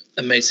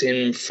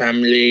amazing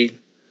family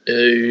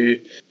who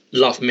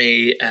love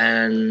me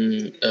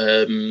and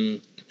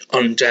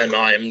understand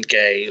I am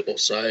gay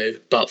also,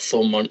 but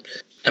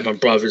and my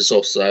brothers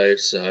also,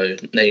 so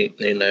they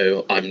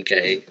know I'm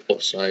gay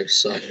also.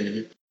 So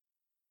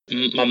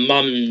my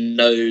mum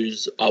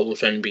knows I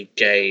was going to be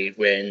gay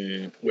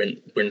when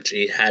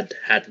she had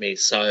me.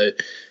 So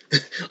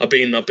I've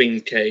been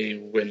gay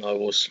when I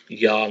was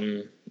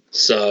young.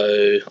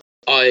 So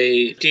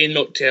I did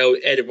not tell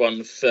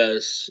anyone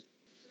first.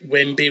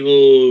 When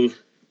people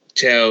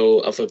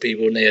tell other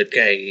people they are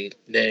gay,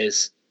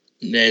 there's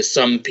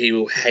some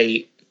people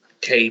hate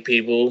gay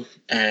people,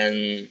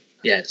 and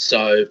yeah,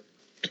 so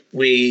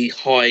we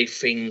hide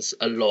things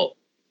a lot.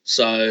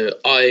 So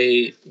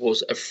I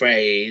was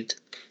afraid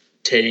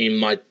telling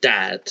my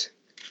dad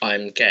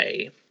I'm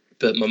gay,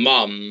 but my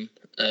mum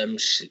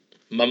is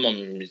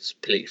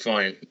completely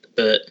fine.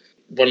 But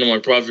one of my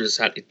brothers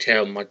had to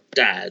tell my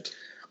dad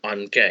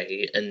I'm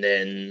gay, and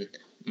then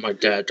my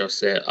dad just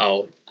said,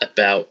 "Oh,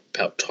 about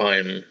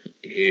time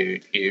you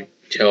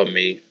tell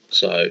me."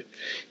 So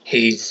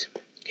he's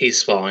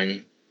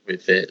fine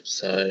with it.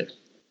 So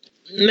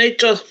they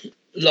just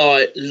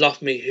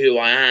love me who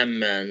I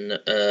am, and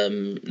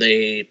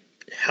they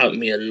help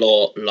me a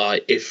lot.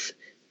 Like if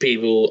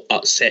people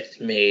upset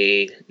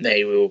me,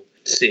 they will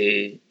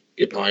see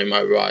if I'm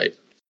alright.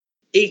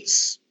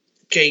 Each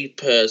gay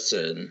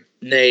person,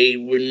 they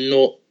will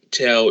not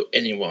tell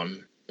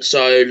anyone.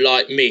 So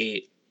like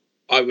me,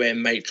 I wear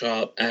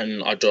makeup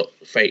and I got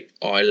fake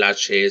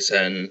eyelashes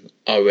and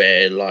I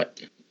wear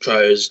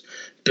clothes,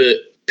 but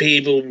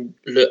people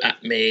look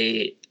at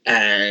me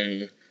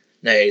and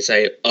they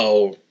say,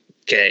 "Oh,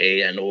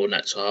 gay," and all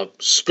that stuff.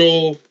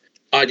 School,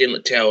 I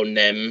didn't tell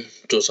them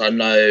because I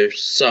know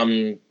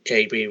some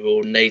gay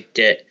people, they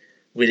get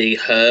really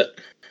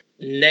hurt.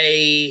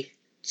 They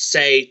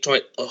say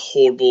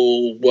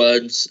horrible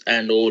words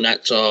and all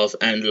that stuff,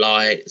 and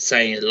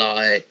saying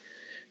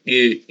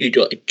you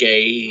got a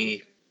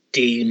gay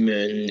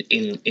demon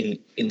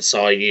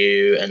inside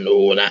you and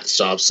all that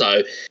stuff.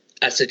 So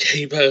as a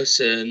gay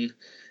person,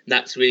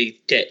 that's really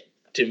get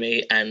to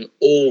me, and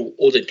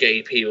all the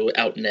gay people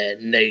out there,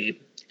 they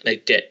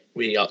get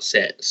really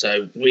upset.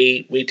 So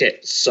we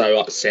get so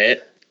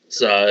upset.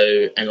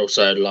 So, and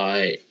also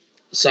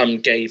some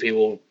gay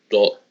people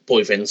got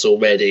boyfriends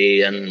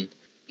already, and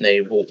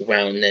they walk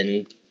around,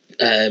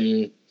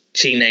 and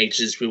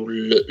teenagers will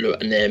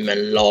look at them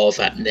and laugh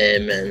at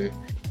them and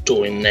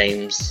calling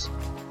names.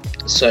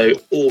 So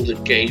all the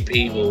gay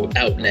people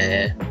out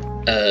there,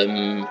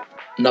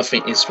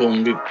 nothing is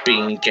wrong with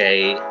being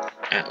gay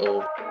at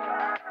all.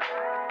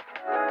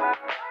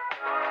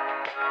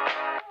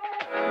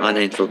 My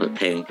name's Robert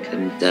Pink,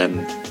 and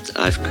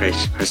I've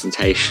created a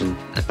presentation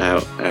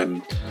about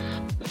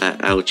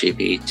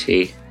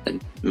LGBT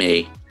and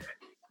me,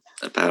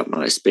 about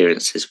my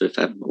experiences with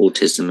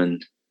autism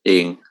and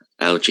being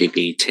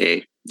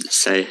LGBT.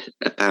 So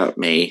about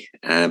me,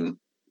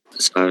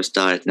 so I was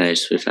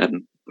diagnosed with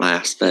my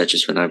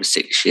Asperger's when I was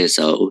 6 years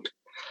old.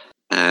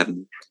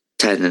 10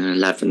 and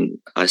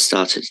 11, I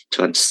started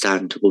to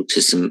understand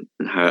autism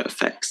and how it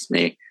affects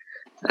me.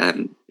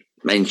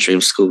 Mainstream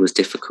school was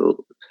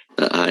difficult,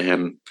 but I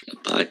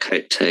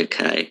coped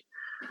okay.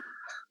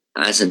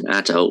 As an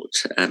adult,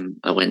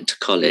 I went to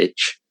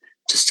college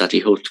to study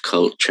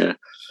horticulture.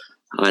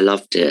 I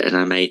loved it and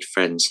I made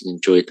friends and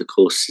enjoyed the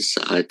courses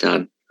that I'd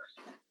done.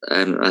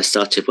 I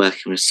started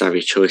working with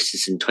Surrey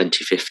Choices in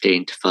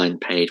 2015 to find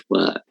paid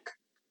work.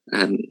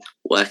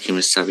 Working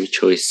with Surrey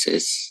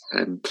Choices,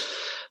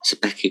 so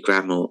Becky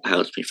Grammell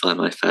helped me find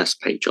my first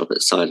paid job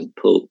at Silent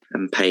Pool,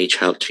 and Paige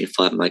helped me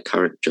find my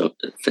current job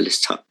at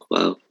Phyllis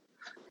Tuckwell.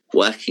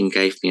 Working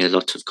gave me a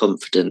lot of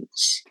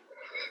confidence,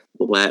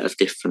 aware of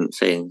different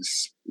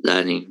things,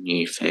 learning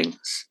new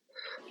things,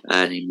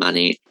 earning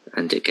money,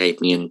 and it gave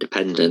me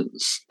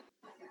independence.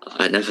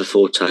 I never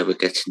thought I would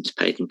get into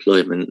paid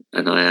employment,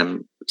 and I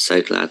am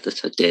so glad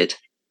that I did.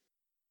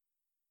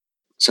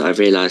 So I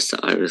realised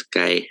that I was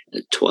gay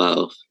at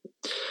 12.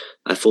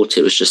 I thought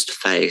it was just a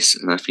phase,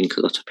 and I think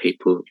a lot of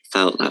people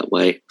felt that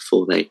way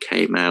before they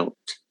came out.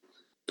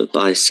 But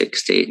by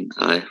 16,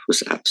 I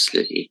was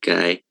absolutely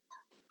gay.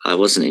 I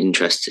wasn't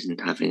interested in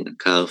having a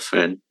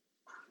girlfriend.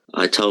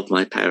 I told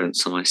my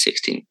parents on my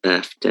 16th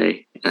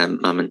birthday,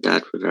 and Mum and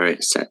Dad were very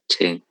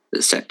accepted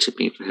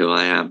me for who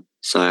I am,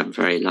 so I'm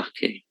very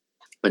lucky.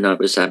 When I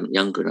was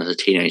younger and I was a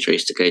teenager, I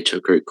used to go to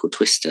a group called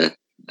Twister,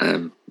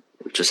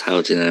 which was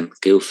held in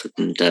Guildford,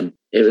 and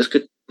it was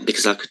good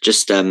because I could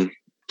just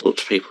talk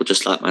to people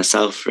just like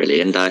myself, really,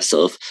 and I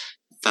sort of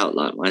felt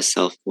like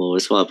myself more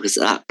as well, because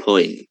at that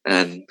point,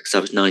 because I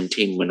was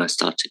 19 when I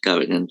started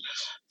going, and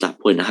at that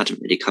point I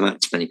hadn't really come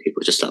out to many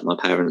people, just like my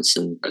parents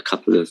and a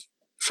couple of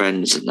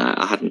friends, and that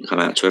I hadn't come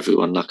out to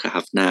everyone like I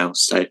have now.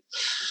 So,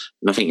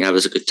 and I think that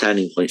was a good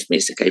turning point for me.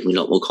 So it gave me a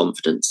lot more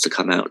confidence to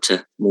come out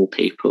to more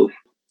people,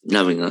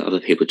 knowing that other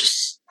people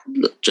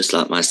just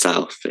like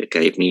myself. It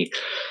gave me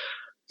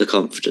the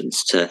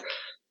confidence to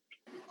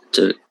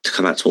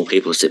come out to more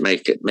people. So it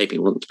made me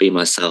want to be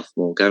myself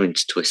more, going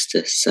to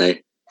Twister. So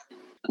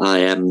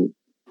I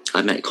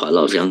met quite a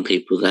lot of young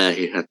people there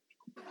who had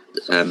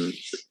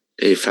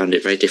who found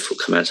it very difficult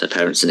to come out to their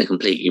parents, and it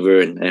completely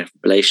ruined their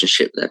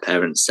relationship with their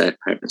parents. Their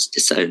parents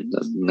disowned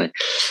them, and they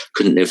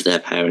couldn't live with their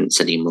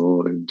parents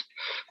anymore.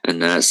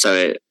 And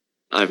so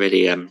I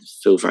really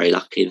feel very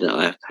lucky that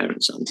I have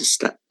parents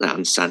that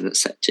understand and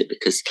accept it,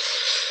 because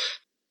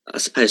I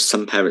suppose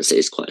some parents it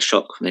is quite a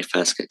shock when they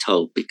first get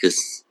told,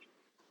 because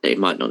they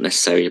might not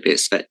necessarily be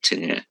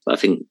expecting it. But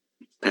I think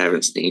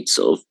parents need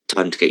sort of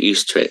time to get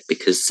used to it,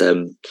 because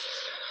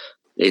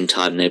in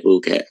time they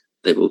will get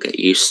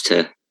used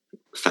to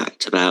the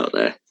fact about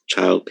their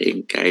child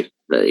being gay.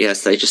 But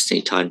yes, they just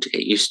need time to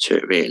get used to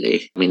it,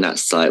 really. I mean,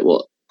 that's like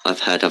what I've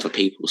heard other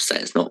people say.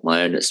 It's not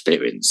my own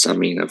experience. I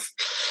mean,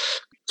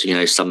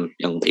 some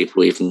young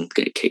people even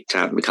get kicked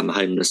out and become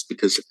homeless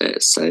because of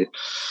it. So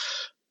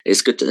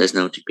it's good that there's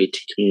an LGBT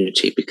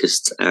community,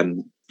 because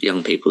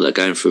young people are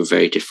going through a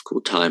very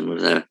difficult time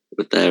with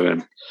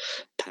their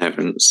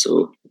parents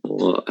or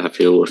what have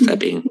you, or if they're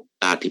being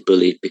badly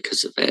bullied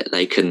because of it,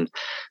 they can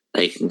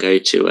go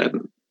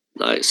to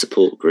like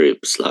support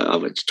groups. Like I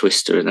went to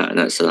Twister, and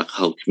that's like a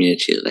whole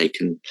community that they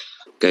can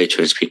go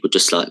to as people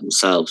just like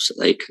themselves, that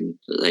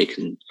they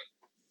can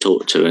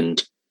talk to,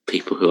 and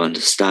people who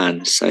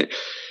understand. So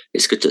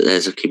it's good that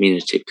there's a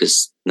community,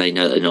 because they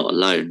know they're not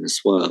alone as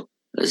well.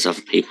 There's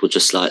other people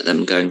just like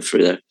them going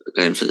through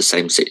the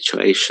same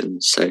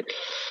situation. So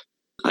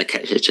I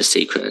kept it a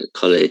secret at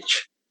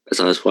college, as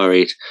I was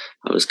worried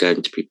I was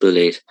going to be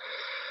bullied.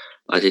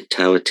 I did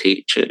tell a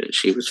teacher.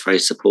 She was very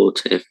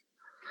supportive.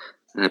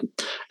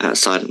 At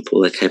Silent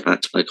Pool, I came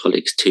out to my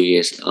colleagues 2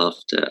 years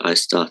after I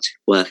started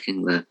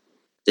working there.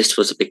 This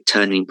was a big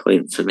turning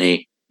point for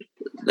me.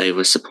 They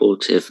were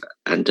supportive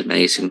and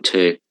amazing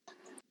too.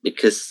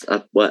 Because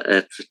I've worked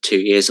there for 2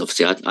 years,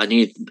 obviously, I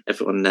knew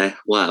everyone there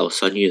well,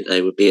 so I knew that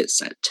they would be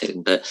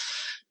accepting. But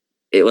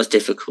it was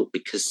difficult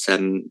because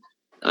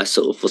I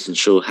sort of wasn't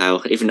sure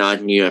how, even though I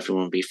knew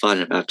everyone would be fine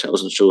about it, I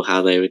wasn't sure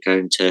how they were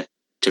going to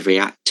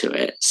react to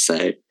it.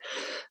 So,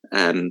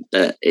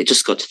 but it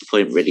just got to the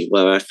point really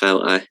where I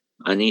felt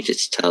I needed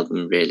to tell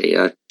them. Really,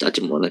 I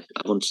wanted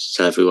to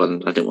tell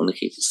everyone. I didn't want to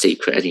keep it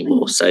secret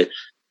anymore. So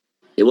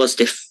it was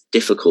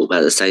difficult, but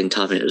at the same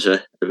time, it was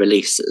a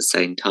release at the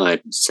same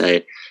time.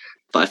 So,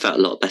 but I felt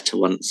a lot better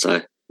once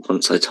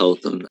I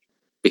told them.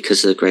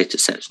 Because of the great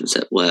acceptance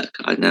at work,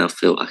 I now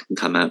feel I can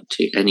come out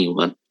to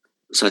anyone.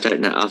 So I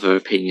don't let other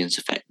opinions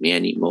affect me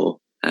anymore.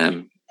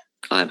 I'm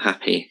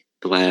happy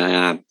the way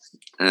I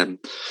am.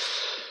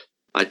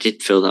 I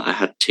did feel that I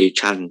had two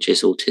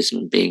challenges, autism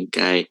and being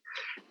gay,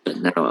 but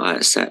now I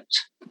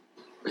accept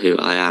who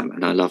I am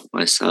and I love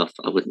myself.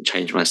 I wouldn't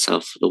change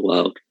myself for the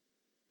world.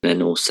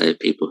 And also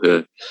people who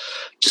have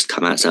just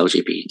come out as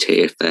LGBT,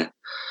 if they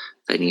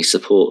need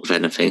support of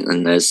anything.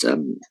 And there's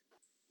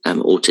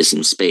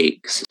Autism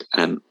Speaks,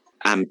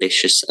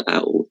 Ambitious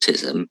About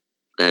Autism.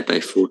 They're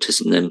both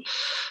autism. And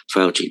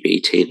for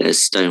LGBT, there's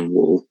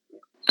Stonewall.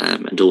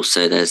 And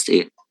also there's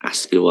the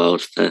Aspie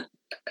World for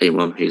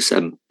anyone who's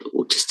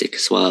autistic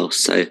as well.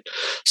 So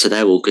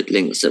they're all good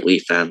links that we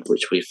found,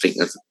 which we think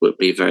would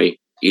be very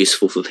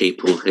useful for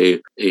people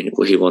who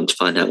want to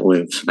find out more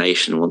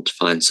information and want to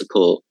find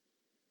support.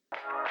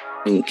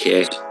 Thank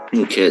you.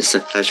 It's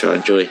a pleasure. I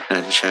enjoy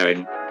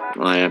sharing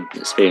my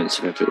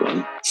experience with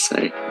everyone.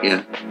 So,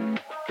 yeah.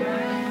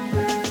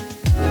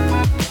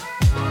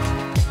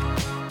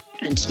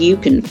 And you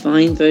can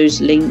find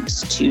those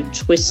links to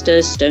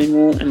Twister,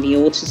 Stonewall and the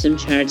autism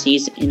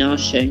charities in our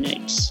show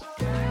notes.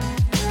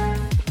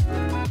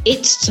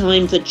 It's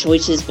time for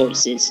Choices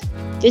Voices.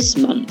 This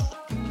month,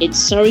 it's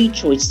Surrey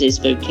Choices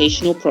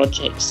vocational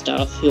project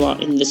staff who are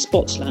in the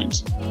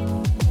spotlight.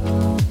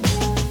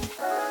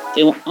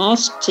 They were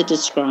asked to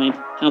describe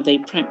how they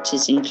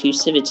practice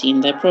inclusivity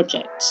in their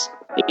projects.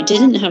 We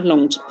didn't have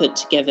long to put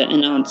together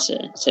an answer,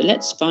 so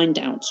let's find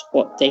out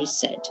what they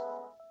said.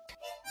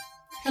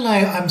 Hello,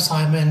 I'm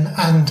Simon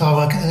and I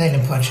work at the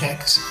Leyland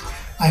Project.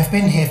 I've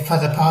been here for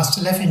the past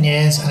 11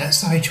 years and at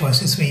Surrey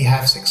Choices we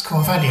have 6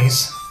 core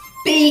values.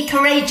 Be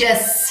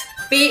courageous.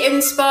 Be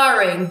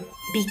inspiring.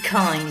 Be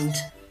kind.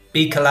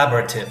 Be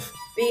collaborative.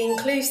 Be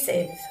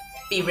inclusive.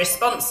 Be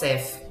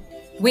responsive.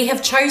 We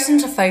have chosen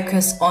to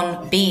focus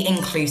on be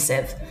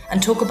inclusive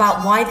and talk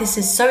about why this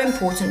is so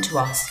important to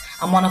us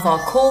and one of our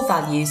core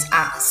values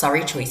at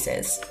Surrey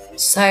Choices.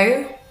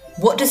 So,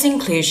 what does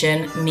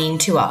inclusion mean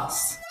to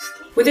us?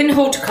 Within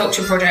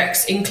horticulture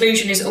projects,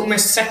 inclusion is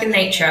almost second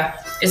nature,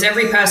 as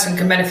every person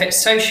can benefit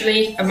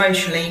socially,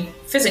 emotionally,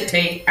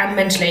 physically and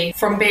mentally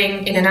from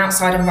being in an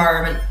outside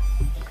environment.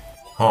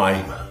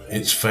 Hi,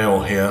 it's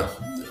Phil here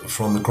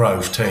from the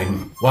Grove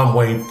team. One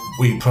way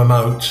we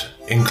promote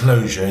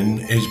inclusion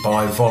is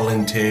by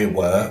volunteer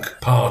work,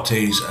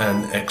 parties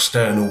and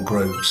external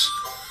groups.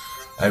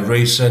 A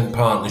recent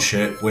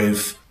partnership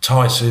with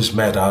Tice's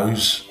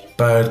Meadows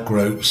bird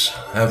groups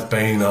have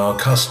been our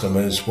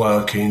customers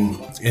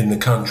working in the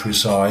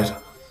countryside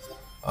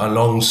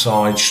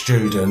alongside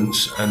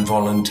students and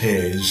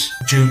volunteers.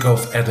 Duke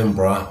of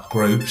Edinburgh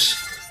groups,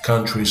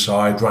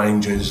 countryside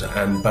rangers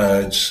and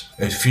birds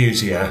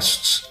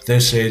enthusiasts.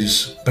 This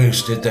has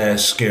boosted their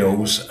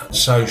skills,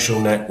 social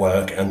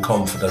network and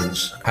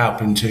confidence,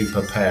 helping to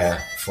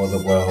prepare for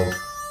the world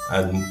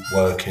and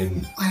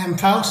working. I am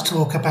proud to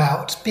talk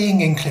about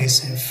being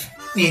inclusive.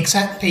 We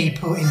accept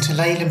people into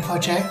Leyland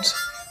Project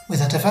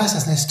with a diverse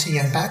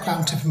ethnicity and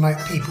background to promote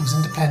people's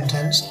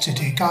independence, to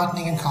do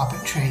gardening and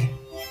carpentry.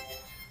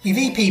 We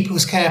read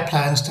people's care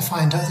plans to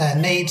find out their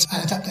needs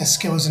and adapt their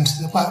skills into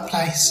the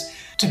workplace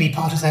to be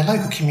part of their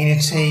local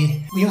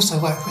community. We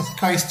also work with the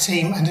growth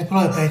team and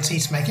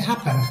employability to make it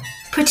happen.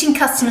 Putting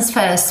customers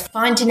first,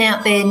 finding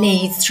out their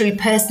needs through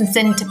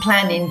person-centred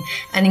planning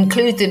and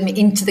include them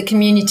into the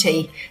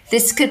community.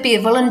 This could be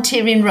a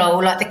volunteering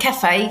role like the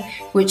cafe,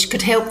 which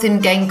could help them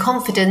gain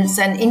confidence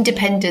and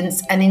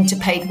independence and into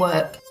paid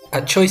work.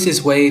 At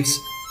Choices Waves,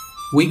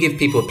 we give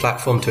people a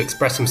platform to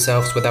express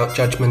themselves without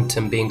judgment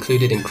and be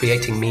included in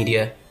creating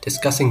media,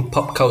 discussing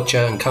pop culture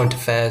and current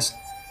affairs.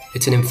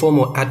 It's an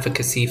informal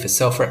advocacy for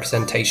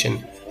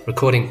self-representation,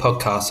 recording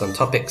podcasts on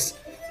topics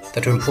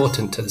that are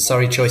important to the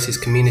Surrey Choices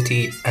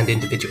community and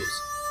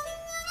individuals.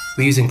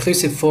 We use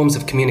inclusive forms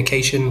of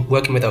communication,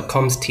 working with our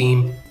comms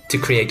team to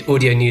create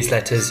audio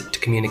newsletters to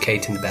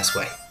communicate in the best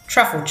way.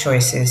 Travel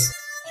Choices.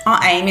 Our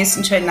aim is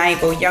to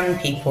enable young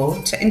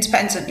people to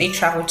independently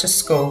travel to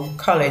school,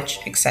 college,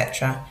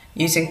 etc.,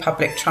 using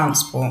public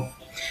transport.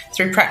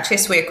 Through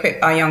practice, we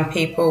equip our young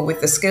people with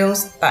the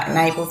skills that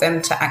enable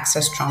them to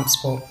access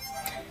transport.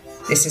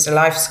 This is a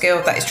life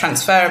skill that is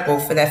transferable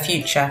for their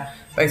future,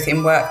 both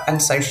in work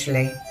and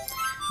socially.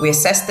 We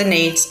assess the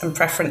needs and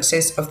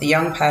preferences of the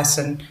young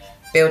person,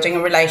 building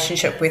a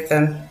relationship with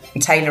them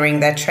and tailoring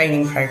their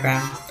training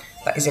programme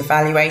that is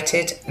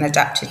evaluated and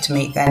adapted to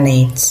meet their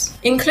needs.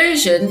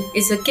 Inclusion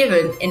is a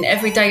given in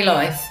everyday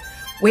life.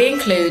 We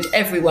include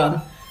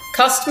everyone,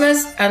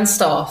 customers and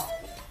staff.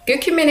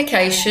 Good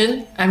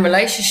communication and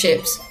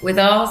relationships with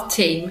our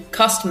team,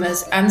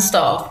 customers and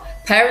staff,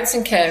 parents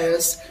and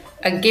carers,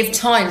 and give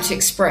time to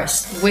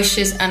express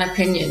wishes and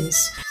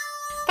opinions.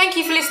 Thank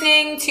you for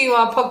listening to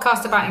our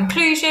podcast about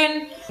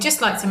inclusion. I'd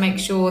just like to make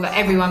sure that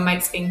everyone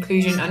makes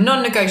inclusion a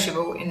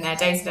non-negotiable in their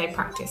day-to-day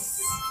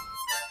practice.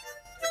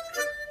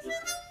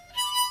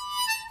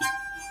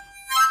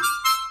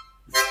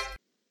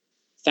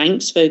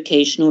 Thanks,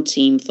 vocational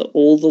team, for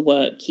all the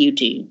work you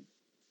do.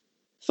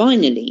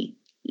 Finally,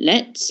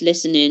 let's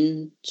listen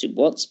in to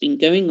what's been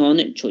going on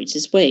at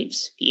Choices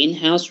Waves, the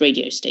in-house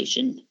radio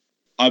station.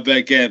 I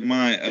better get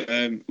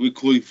my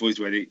recording voice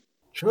ready.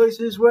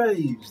 Choices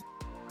Waves.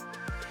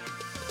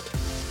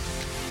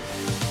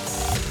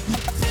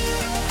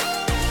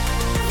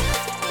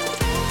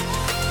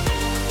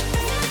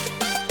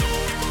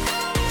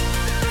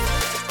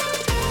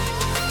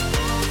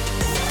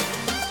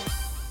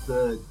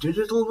 The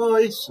digital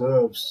voice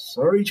of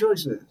Surrey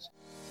Choices.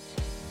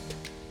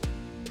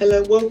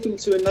 Hello, welcome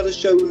to another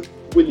show with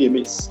William.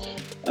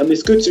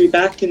 It's good to be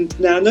back, and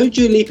now I know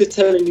Dua Lipa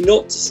telling me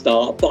not to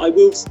start, but I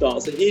will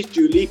start. So here's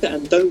Dua Lipa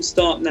and Don't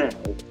Start Now.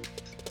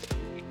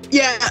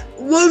 Yeah,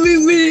 Robbie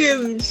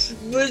Williams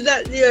was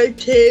at the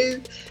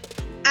O2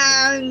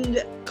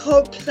 and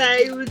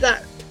Coldplay was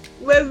at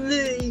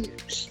Wembley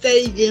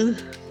Stadium.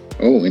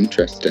 Oh,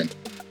 interesting.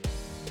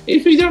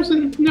 If he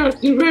doesn't know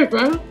the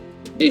weather,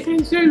 he can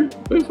do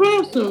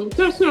rehearsal.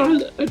 That's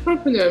not a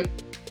problem.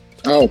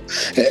 Oh,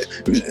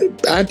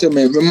 Adam,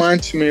 it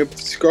reminds me of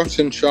Scott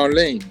and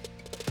Charlene.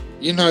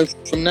 You know,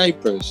 from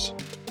Neighbours.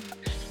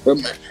 Well,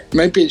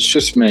 maybe it's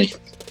just me.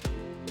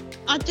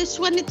 I just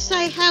wanted to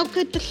say how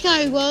good the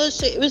show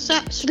was. It was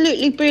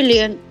absolutely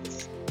brilliant.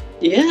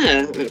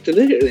 Yeah,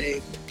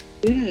 absolutely.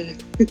 Yeah.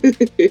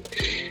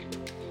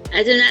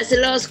 Adam, that's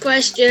the last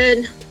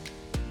question.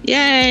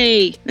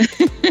 Yay!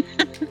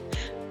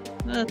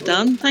 Well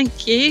done,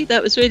 thank you.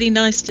 That was really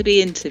nice to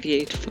be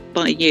interviewed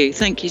by you.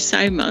 Thank you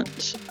so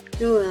much.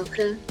 You're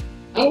welcome.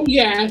 Oh,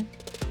 yeah.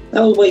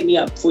 That will Wake Me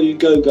Up Before You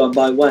Go Gone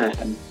by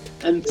Wham.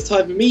 And it's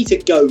time for me to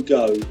go.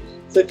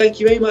 So thank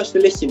you very much for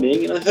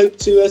listening, and I hope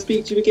to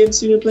speak to you again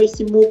soon and play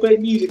some more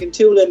great music.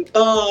 Until then,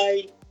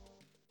 bye!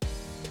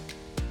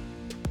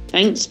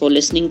 Thanks for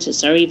listening to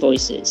Surrey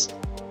Voices.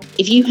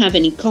 If you have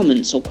any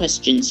comments or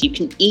questions, you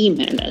can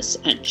email us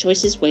at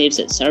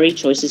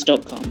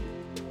choiceswaves@surreychoices.com.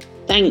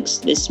 Thanks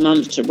this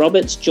month to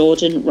Robert,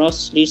 Jordan,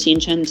 Ross, Lucy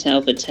and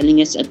Chantel for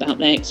telling us about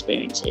their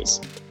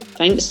experiences.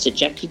 Thanks to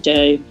Jackie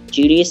Doe,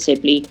 Julia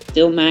Sibley,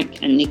 Phil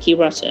Mack and Nikki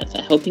Rutter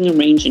for helping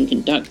arrange and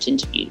conduct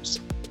interviews.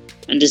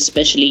 And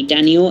especially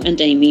Daniel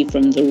and Amy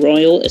from the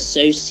Royal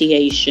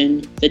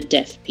Association for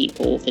Deaf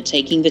People for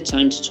taking the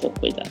time to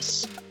talk with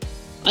us.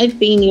 I've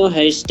been your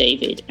host,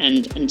 David,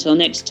 and until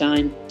next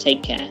time,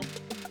 take care.